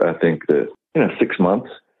 but I think that, 6 months,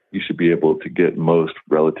 you should be able to get most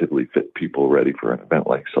relatively fit people ready for an event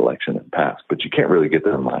like selection and pass, but you can't really get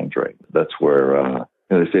their minds right. That's where,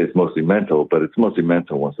 they say it's mostly mental, but it's mostly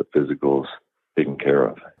mental once the physical's taken care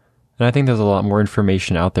of. And I think there's a lot more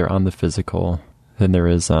information out there on the physical than there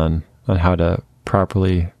is on how to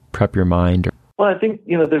properly prep your mind. Well, I think,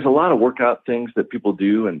 there's a lot of workout things that people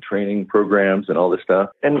do and training programs and all this stuff.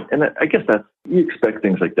 And I guess you expect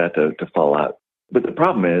things like that to fall out. But the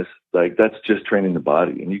problem is, that's just training the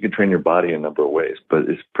body. And you can train your body a number of ways, but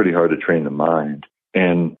it's pretty hard to train the mind.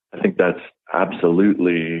 And I think that's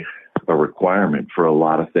absolutely a requirement for a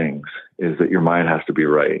lot of things, is that your mind has to be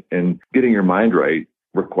right. And getting your mind right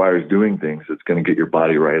requires doing things that's going to get your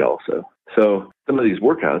body right also. So some of these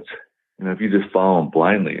workouts, if you just follow them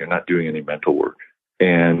blindly, you're not doing any mental work.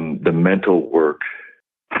 And the mental work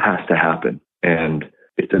has to happen. And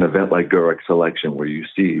it's an event like GORUCK Selection where you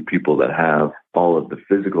see people that have all of the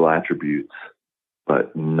physical attributes,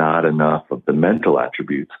 but not enough of the mental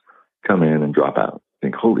attributes come in and drop out.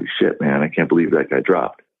 Think, holy shit, man, I can't believe that guy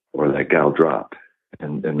dropped or that gal dropped.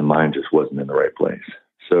 And the mind just wasn't in the right place.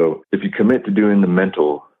 So if you commit to doing the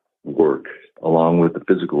mental work along with the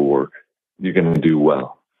physical work, you're going to do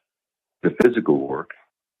well. The physical work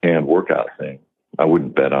and workout thing, I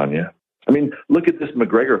wouldn't bet on you. I mean, look at this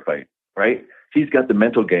McGregor fight, right? He's got the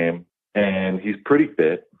mental game and he's pretty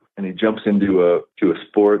fit and he jumps into a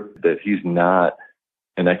sport that he's not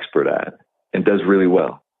an expert at and does really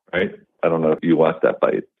well, right? I don't know if you watched that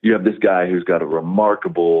fight. You have this guy who's got a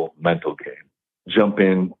remarkable mental game jump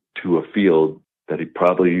into a field that he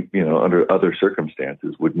probably, under other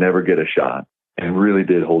circumstances would never get a shot and really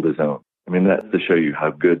did hold his own. I mean, that's to show you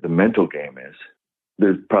how good the mental game is.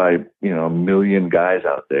 There's probably, a million guys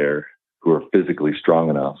out there who are physically strong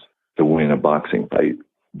enough to win a boxing fight,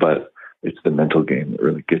 but it's the mental game that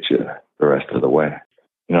really gets you the rest of the way.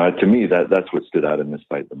 To me, that's what stood out in this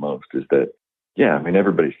fight the most is that, yeah, I mean,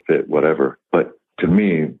 everybody's fit, whatever, but to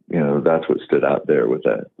me, that's what stood out there with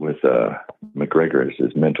McGregor is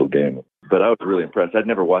his mental game. But I was really impressed. I'd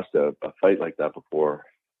never watched a fight like that before.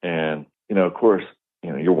 And, of course,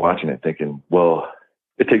 you're watching it thinking, well,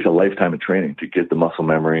 it takes a lifetime of training to get the muscle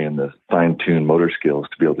memory and the fine-tuned motor skills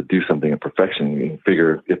to be able to do something in perfection. You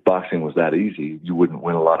figure if boxing was that easy, you wouldn't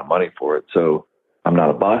win a lot of money for it. So I'm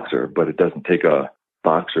not a boxer, but it doesn't take a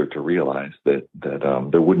boxer to realize that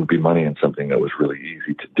there wouldn't be money in something that was really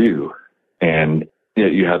easy to do. And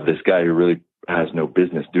yet you have this guy who really has no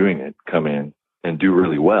business doing it come in and do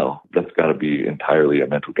really well. That's got to be entirely a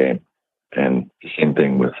mental game. And the same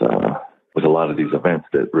thing with a lot of these events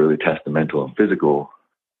that really test the mental and physical.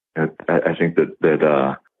 I think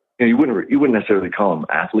that you wouldn't necessarily call them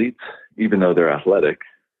athletes, even though they're athletic.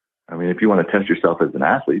 I mean, if you want to test yourself as an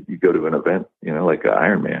athlete, you go to an event, like an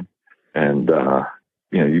Ironman, and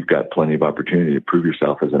you've got plenty of opportunity to prove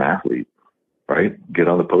yourself as an athlete. Right? Get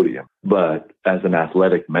on the podium. But as an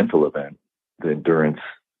athletic mental event, the endurance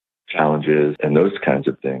challenges and those kinds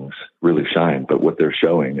of things really shine. But what they're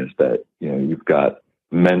showing is that, you've got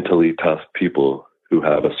mentally tough people who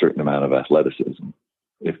have a certain amount of athleticism,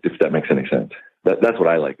 if that makes any sense. That's what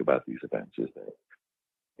I like about these events is that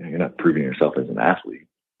you're not proving yourself as an athlete,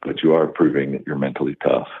 but you are proving that you're mentally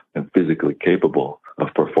tough and physically capable of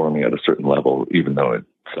performing at a certain level, even though it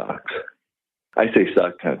sucks. I say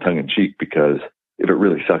suck kind of tongue in cheek because if it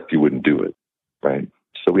really sucked, you wouldn't do it, right?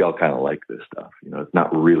 So we all kind of like this stuff. It's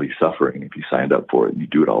not really suffering if you signed up for it and you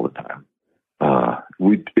do it all the time.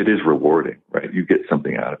 It is rewarding, right? You get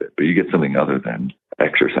something out of it, but you get something other than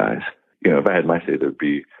exercise. If I had my say, there'd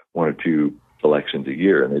be 1 or 2 selections a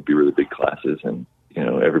year and they'd be really big classes and,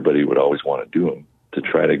 everybody would always want to do them to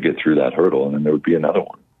try to get through that hurdle. And then there would be another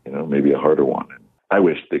one, maybe a harder one. I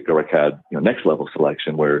wish that GORUCK had, next level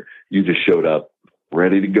selection where you just showed up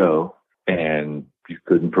ready to go and you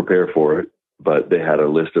couldn't prepare for it, but they had a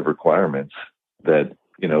list of requirements that,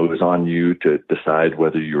 it was on you to decide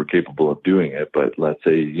whether you were capable of doing it. But let's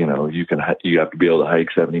say, you have to be able to hike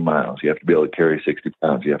 70 miles. You have to be able to carry 60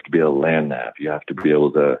 pounds. You have to be able to land nav. You have to be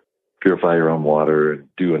able to purify your own water and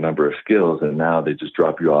do a number of skills. And now they just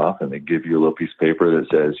drop you off and they give you a little piece of paper that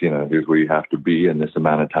says, here's where you have to be in this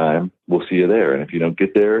amount of time. We'll see you there. And if you don't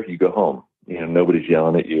get there, you go home. Nobody's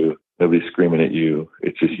yelling at you. Nobody's screaming at you.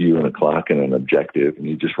 It's just you and a clock and an objective. And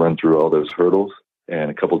you just run through all those hurdles.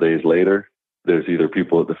 And a couple of days later, there's either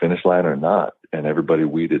people at the finish line or not. And everybody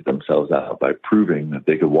weeded themselves out by proving that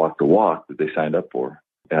they could walk the walk that they signed up for.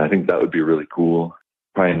 And I think that would be really cool.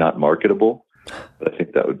 Probably not marketable, but I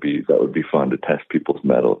think that would be fun to test people's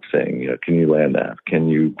mettle, saying, can you land that? Can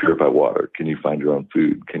you purify water? Can you find your own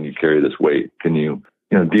food? Can you carry this weight? Can you,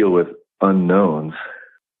 deal with unknowns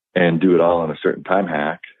and do it all in a certain time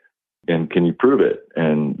hack? And can you prove it?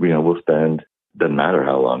 And, we'll spend, doesn't matter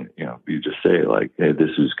how long, you just say like, hey,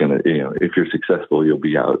 this is going to, if you're successful, you'll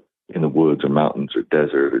be out in the woods or mountains or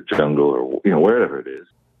desert or jungle or, wherever it is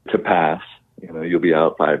to pass, you'll be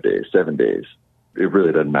out 5 days, 7 days. It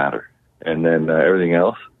really doesn't matter. And then everything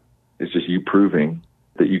else is just you proving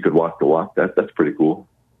that you could walk the walk. That's pretty cool.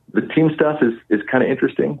 The team stuff is kind of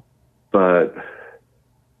interesting, but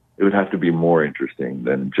it would have to be more interesting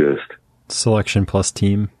than just selection plus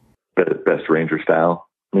team. Best Ranger style.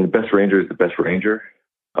 I mean, the best Ranger is the best Ranger.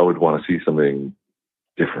 I would want to see something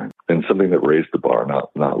different and something that raised the bar,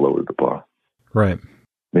 not lowered the bar. Right.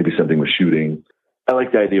 Maybe something with shooting. I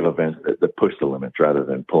like the idea of events that push the limits rather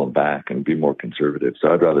than pull them back and be more conservative. So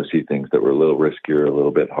I'd rather see things that were a little riskier, a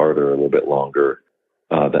little bit harder, a little bit longer,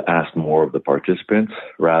 that asked more of the participants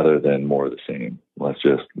rather than more of the same. Let's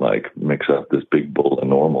just like mix up this big bowl of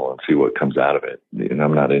normal and see what comes out of it. And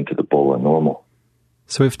I'm not into the bowl of normal.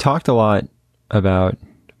 So we've talked a lot about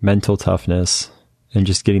mental toughness and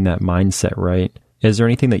just getting that mindset right. Is there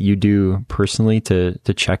anything that you do personally to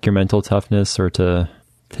check your mental toughness or to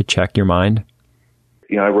check your mind?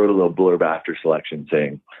 I wrote a little blurb after selection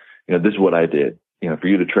saying, this is what I did. For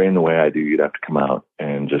you to train the way I do, you'd have to come out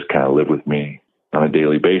and just kind of live with me on a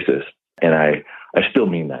daily basis. And I still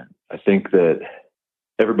mean that. I think that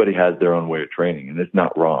everybody has their own way of training, and it's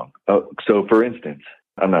not wrong. So, for instance,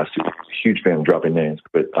 I'm not a huge fan of dropping names,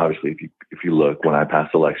 but obviously, if you look, when I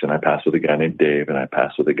passed selection, I passed with a guy named Dave, and I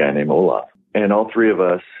passed with a guy named Olaf. And all three of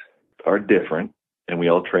us are different, and we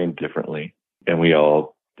all trained differently, and we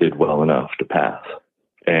all did well enough to pass.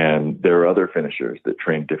 And there are other finishers that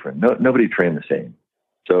train different. Nobody trained the same.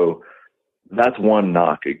 So that's one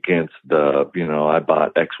knock against the, I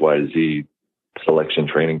bought XYZ selection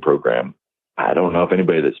training program. I don't know if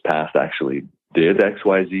anybody that's passed actually did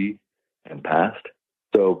XYZ and passed.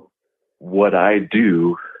 So what I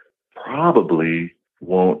do probably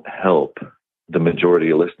won't help the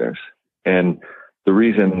majority of listeners. And the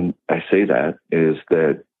reason I say that is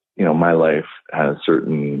that, my life has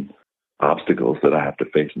certain obstacles that I have to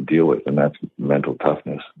face and deal with, and that's mental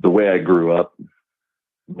toughness. The way I grew up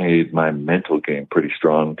made my mental game pretty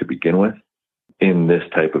strong to begin with in this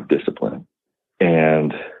type of discipline.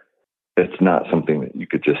 And it's not something that you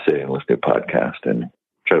could just say and listen to a podcast and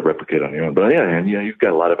try to replicate on your own. But you've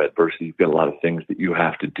got a lot of adversity. You've got a lot of things that you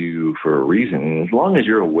have to do for a reason. And as long as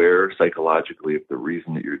you're aware psychologically of the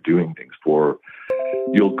reason that you're doing things for,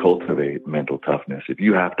 you'll cultivate mental toughness. If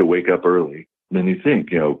you have to wake up early, then you think,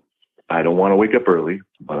 I don't want to wake up early,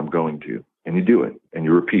 but I'm going to. And you do it. And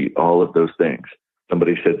you repeat all of those things.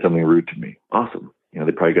 Somebody said something rude to me. Awesome.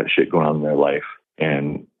 They probably got shit going on in their life.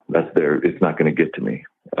 And it's not going to get to me.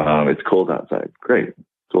 It's cold outside. Great.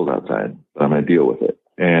 It's cold outside. But I'm going to deal with it.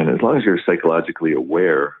 And as long as you're psychologically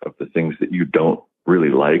aware of the things that you don't really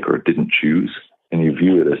like or didn't choose, and you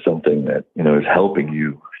view it as something that, is helping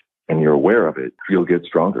you, and you're aware of it, you'll get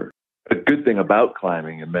stronger. A good thing about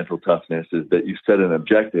climbing and mental toughness is that you set an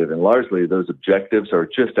objective, and largely those objectives are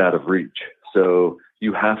just out of reach. So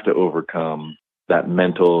you have to overcome that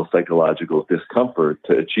mental, psychological discomfort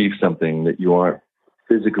to achieve something that you aren't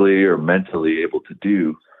physically or mentally able to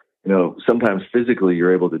do. Sometimes physically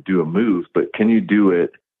you're able to do a move, but can you do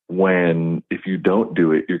it when, if you don't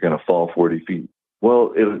do it, you're going to fall 40 feet?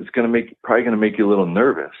 Well, it's probably going to make you a little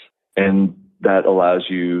nervous. And that allows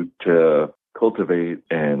you to cultivate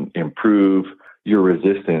and improve your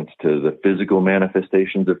resistance to the physical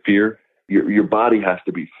manifestations of fear. Your body has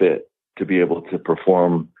to be fit to be able to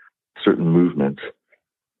perform certain movements.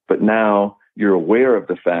 But now you're aware of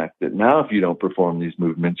the fact that now if you don't perform these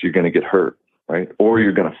movements, you're going to get hurt, right? Or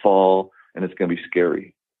you're going to fall and it's going to be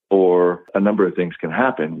scary. Or a number of things can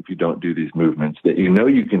happen if you don't do these movements that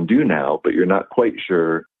you can do now, but you're not quite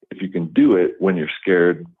sure if you can do it when you're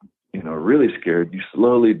scared, really scared. You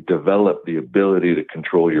slowly develop the ability to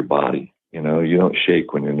control your body. You don't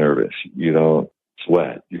shake when you're nervous. You don't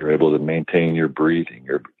sweat. You're able to maintain your breathing.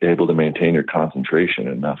 You're able to maintain your concentration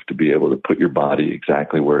enough to be able to put your body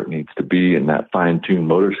exactly where it needs to be. And that fine-tuned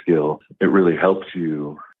motor skill, it really helps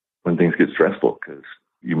you when things get stressful because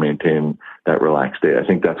you maintain that relaxed state. I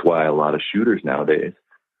think that's why a lot of shooters nowadays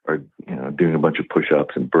are, doing a bunch of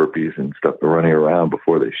push-ups and burpees and stuff, running around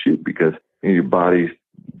before they shoot because your body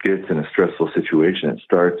gets in a stressful situation. It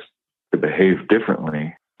starts to behave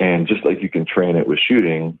differently. And just like you can train it with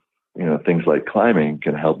shooting, things like climbing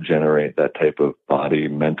can help generate that type of body,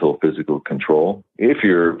 mental, physical control. If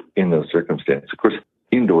you're in those circumstances, of course,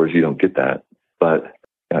 indoors, you don't get that. But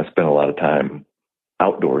I spent a lot of time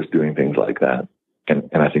outdoors doing things like that. And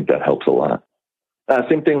I think that helps a lot.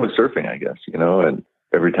 Same thing with surfing, I guess, and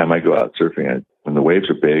every time I go out surfing, when the waves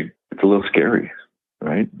are big, it's a little scary,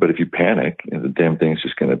 right? But if you panic, the damn thing's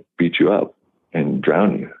just going to beat you up and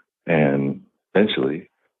drown you. And eventually,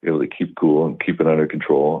 you're able to keep cool and keep it under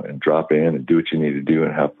control and drop in and do what you need to do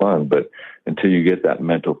and have fun. But until you get that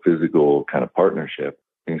mental, physical kind of partnership,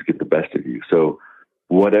 things get the best of you. So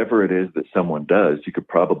whatever it is that someone does, you could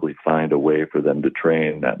probably find a way for them to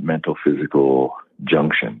train that mental, physical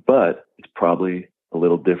junction. But it's probably a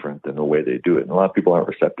little different than the way they do it. And a lot of people aren't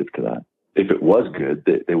receptive to that. If it was good,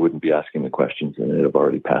 they wouldn't be asking the questions and they'd have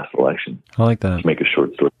already passed selection. I like that. Just make a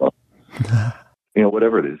short story long.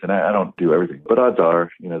 Whatever it is. And I don't do everything. But odds are,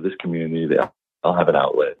 this community, I'll have an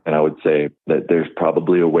outlet. And I would say that there's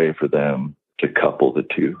probably a way for them to couple the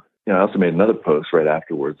two. I also made another post right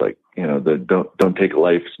afterwards, like, the don't take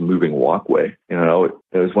life's moving walkway. It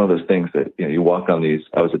was one of those things that, you walk on these.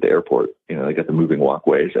 I was at the airport, they got the moving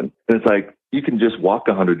walkways, and it's like, you can just walk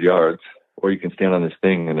 100 yards or you can stand on this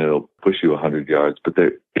thing and it'll push you 100 yards. But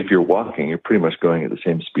if you're walking, you're pretty much going at the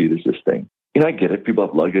same speed as this thing. I get it. People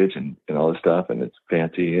have luggage and all this stuff, and it's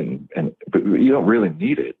fancy, but you don't really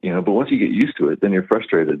need it, but once you get used to it, then you're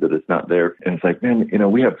frustrated that it's not there. And it's like, man,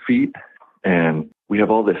 we have feet and we have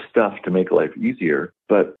all this stuff to make life easier.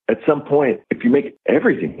 But at some point, if you make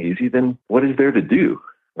everything easy, then what is there to do?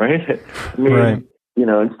 Right. I mean, right.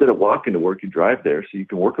 Instead of walking to work, you drive there so you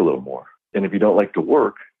can work a little more. And if you don't like to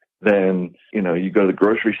work, then, you go to the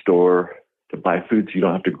grocery store to buy food so you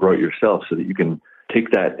don't have to grow it yourself, so that you can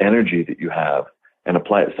take that energy that you have and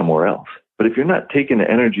apply it somewhere else. But if you're not taking the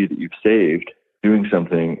energy that you've saved, doing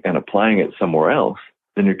something and applying it somewhere else,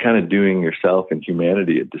 then you're kind of doing yourself and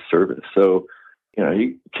humanity a disservice. So,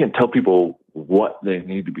 you can't tell people what they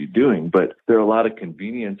need to be doing, but there are a lot of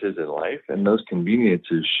conveniences in life, and those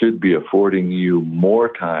conveniences should be affording you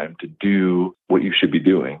more time to do what you should be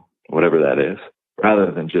doing, whatever that is,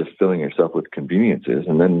 rather than just filling yourself with conveniences.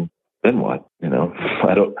 And then what?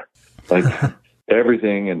 I don't like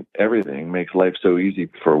everything makes life so easy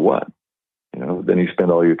for what? Then you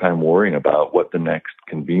spend all your time worrying about what the next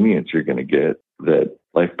convenience you're going to get, that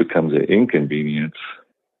life becomes an inconvenience.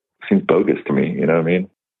 Seems bogus to me. You know what I mean?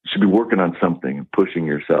 You should be working on something and pushing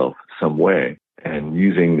yourself some way, and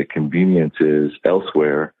using the conveniences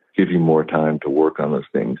elsewhere give you more time to work on those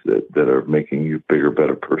things that are making you a bigger,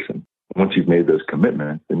 better person. Once you've made those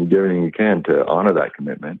commitments, then you do everything you can to honor that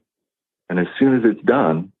commitment. And as soon as it's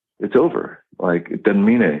done, it's over. Like, it doesn't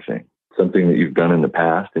mean anything. Something that you've done in the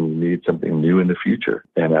past, and you need something new in the future.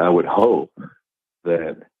 And I would hope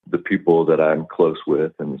that the people that I'm close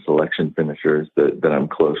with and the selection finishers that I'm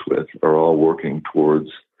close with are all working towards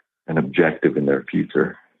an objective in their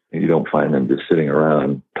future. And you don't find them just sitting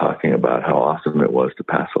around talking about how awesome it was to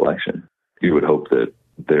pass selection. You would hope that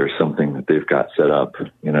there's something that they've got set up,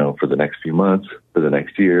 for the next few months, for the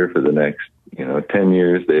next year, for the next, 10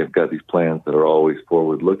 years. They've got these plans that are always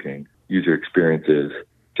forward looking. Use your experiences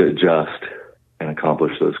to adjust and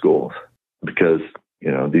accomplish those goals, because,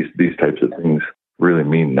 these types of things really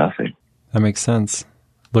mean nothing. That makes sense.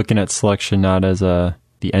 Looking at selection not as the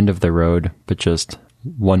end of the road, but just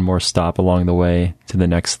one more stop along the way to the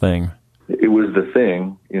next thing. It was the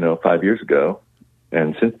thing, 5 years ago.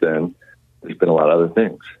 And since then, there's been a lot of other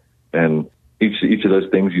things. And each of those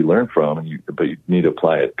things you learn from, but you need to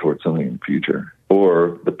apply it towards something in the future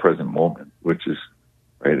or the present moment, which is,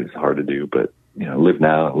 right, it's hard to do, but, live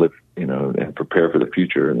now and live, and prepare for the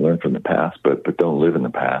future and learn from the past, but don't live in the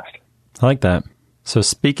past. I like that. So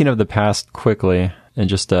speaking of the past quickly, and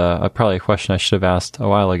just probably a question I should have asked a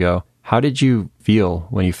while ago, how did you feel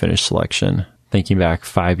when you finished selection, thinking back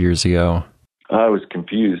 5 years ago? I was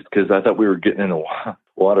confused because I thought we were getting in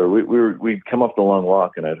water. We'd come off the long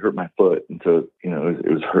walk, and I'd hurt my foot, and so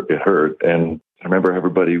it hurt. And I remember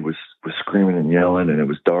everybody was screaming and yelling, and it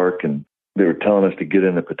was dark, and they were telling us to get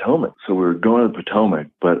in the Potomac. So we were going to the Potomac,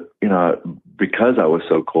 but because I was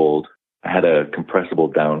so cold, I had a compressible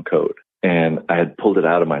down coat, and I had pulled it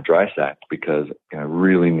out of my dry sack because I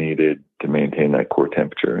really needed to maintain that core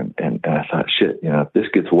temperature. And I thought, shit, if this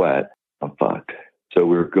gets wet, I'm fucked. So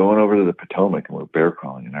we were going over to the Potomac, and we were bear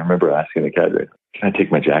crawling. And I remember asking the cadre, can I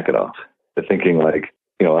take my jacket off? But thinking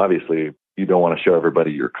obviously you don't want to show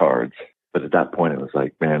everybody your cards. But at that point, it was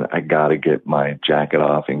like, man, I got to get my jacket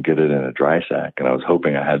off and get it in a dry sack. And I was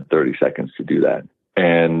hoping I had 30 seconds to do that.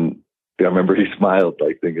 And I remember he smiled,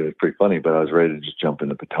 thinking it was pretty funny, but I was ready to just jump in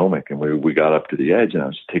the Potomac. And we got up to the edge, and I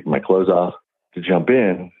was just taking my clothes off to jump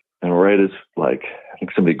in. And right as, I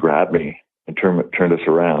think somebody grabbed me and turned us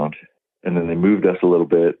around. And then they moved us a little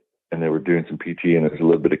bit, and they were doing some PT, and there was a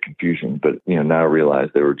little bit of confusion. But, now I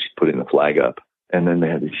realized they were just putting the flag up. And then they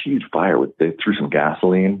had this huge fire. They threw some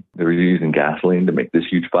gasoline. They were using gasoline to make this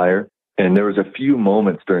huge fire. And there was a few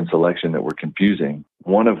moments during selection that were confusing,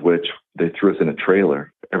 one of which they threw us in a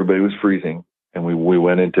trailer. Everybody was freezing. And we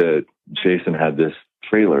went into, Jason had this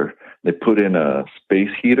trailer. They put in a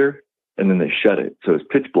space heater, and then they shut it. So it was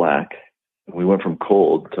pitch black. We went from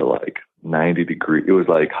cold to 90 degrees. It was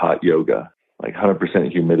like hot yoga,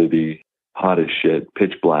 100% humidity, hot as shit,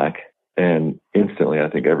 pitch black. And instantly, I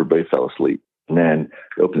think everybody fell asleep. And then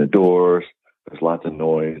they opened the doors. There's lots of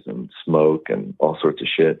noise and smoke and all sorts of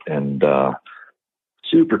shit, and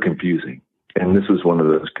super confusing. And this was one of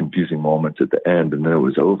those confusing moments at the end, and then it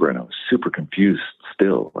was over, and I was super confused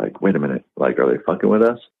still. Wait a minute, are they fucking with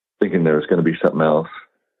us? Thinking there was going to be something else.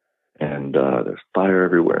 And there's fire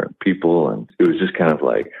everywhere and people, and it was just kind of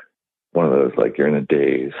one of those, like, you're in a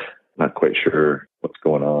daze, not quite sure what's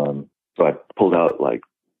going on. So I pulled out, like,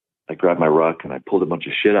 I grabbed my ruck and I pulled a bunch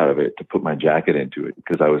of shit out of it to put my jacket into it,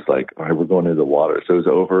 because I was like, all right, we're going into the water. So it was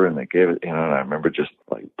over, and they gave it, and I remember just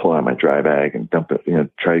like pulling out my dry bag and dump it,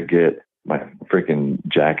 try to get my freaking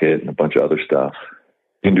jacket and a bunch of other stuff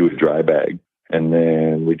into a dry bag. And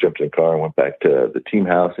then we jumped in the car and went back to the team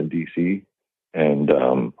house in DC and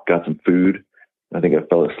got some food. I think I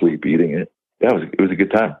fell asleep eating it. Yeah, it was a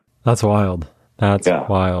good time. That's wild. That's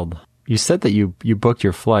wild. You said that you booked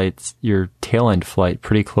your flights, your tail end flight,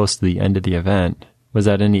 pretty close to the end of the event. Was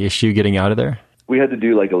that any issue getting out of there? We had to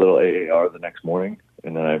do like a little AAR the next morning,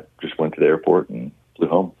 and then I just went to the airport and flew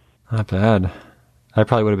home. Not bad. I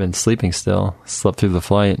probably would have been sleeping still, slept through the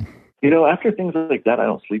flight. After things like that, I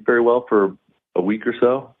don't sleep very well for a week or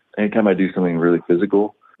so. Anytime I do something really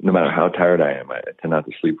physical, no matter how tired I am, I tend not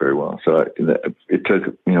to sleep very well. So it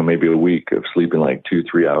took, maybe a week of sleeping like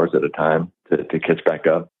 2-3 hours at a time to catch back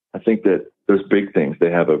up. I think that those big things,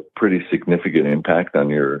 they have a pretty significant impact on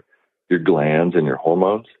your glands and your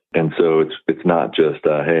hormones. And so it's not just,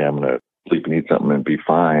 hey, I'm going to sleep and eat something and be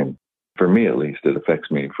fine. For me, at least, it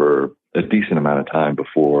affects me for a decent amount of time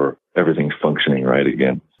before everything's functioning right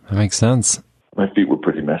again. That makes sense. My feet were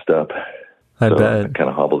pretty messed up. I bet. I kind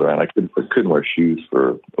of hobbled around. I couldn't wear shoes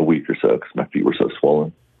for a week or so because my feet were so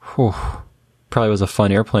swollen. Whew. Probably was a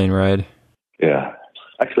fun airplane ride. Yeah.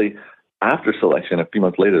 Actually, after selection, a few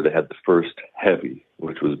months later, they had the first Heavy,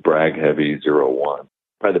 which was Bragg Heavy 01.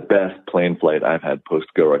 Probably the best plane flight I've had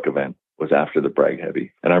post-GoRuck event was after the Bragg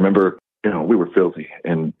Heavy. And I remember, we were filthy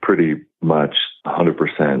and pretty much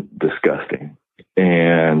 100% disgusting.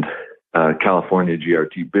 And California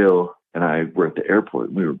GRT Bill and I were at the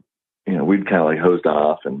airport. We were, we'd kind of like hosed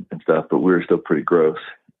off and stuff, but we were still pretty gross.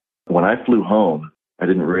 When I flew home, I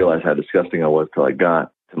didn't realize how disgusting I was till I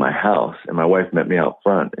got to my house, and my wife met me out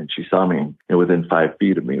front, and she saw me within 5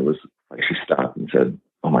 feet of me. It was like she stopped and said,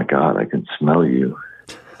 "Oh my God, I can smell you."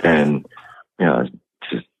 And, it's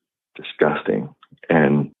just disgusting.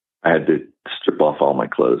 And I had to strip off all my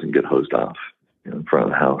clothes and get hosed off in front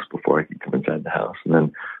of the house before I could come inside the house, and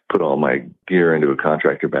then put all my gear into a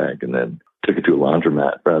contractor bag, and then took it to a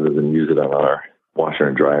laundromat rather than use it on our washer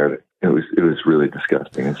and dryer. It was really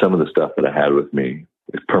disgusting. And some of the stuff that I had with me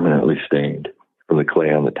is permanently stained from the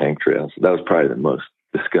clay on the tank trails. That was probably the most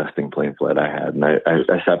disgusting plane flight I had. And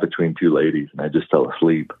I sat between two ladies and I just fell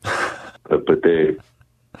asleep. But they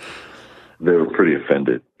were pretty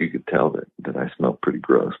offended. You could tell that I smelled pretty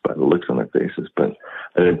gross by the looks on their faces. But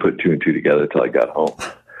I didn't put two and two together till I got home.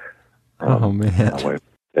 Oh, man.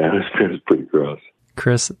 It was pretty gross.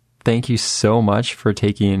 Chris, thank you so much for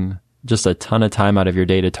taking just a ton of time out of your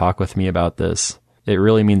day to talk with me about this. It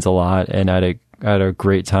really means a lot, and I had a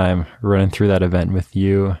great time running through that event with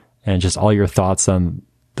you and just all your thoughts on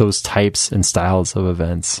those types and styles of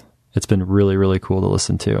events. It's been really, really cool to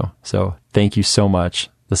listen to. So thank you so much.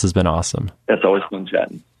 This has been awesome. It's always fun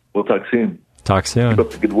chatting. We'll talk soon. Talk soon. Keep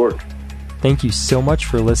up the good work. Thank you so much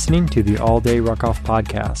for listening to the All Day Ruck Off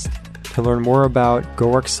podcast. To learn more about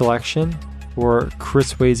GoRuck selection or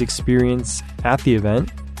Chris Way's experience at the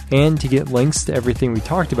event, and to get links to everything we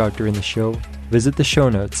talked about during the show, visit the show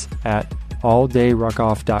notes at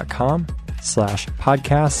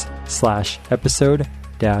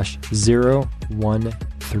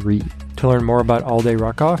alldayruckoff.com/podcast/episode-013. To learn more about All Day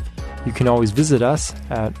Ruck Off, you can always visit us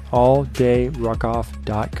at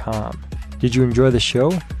alldayruckoff.com. Did you enjoy the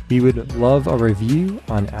show? We would love a review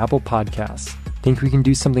on Apple Podcasts. Think we can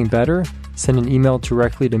do something better? Send an email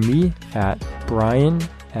directly to me at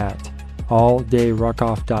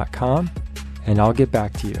brian@alldayruckoff.com, and I'll get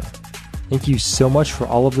back to you. Thank you so much for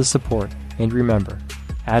all of the support. And remember,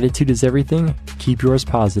 attitude is everything. Keep yours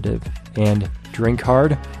positive, and drink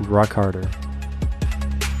hard, ruck harder.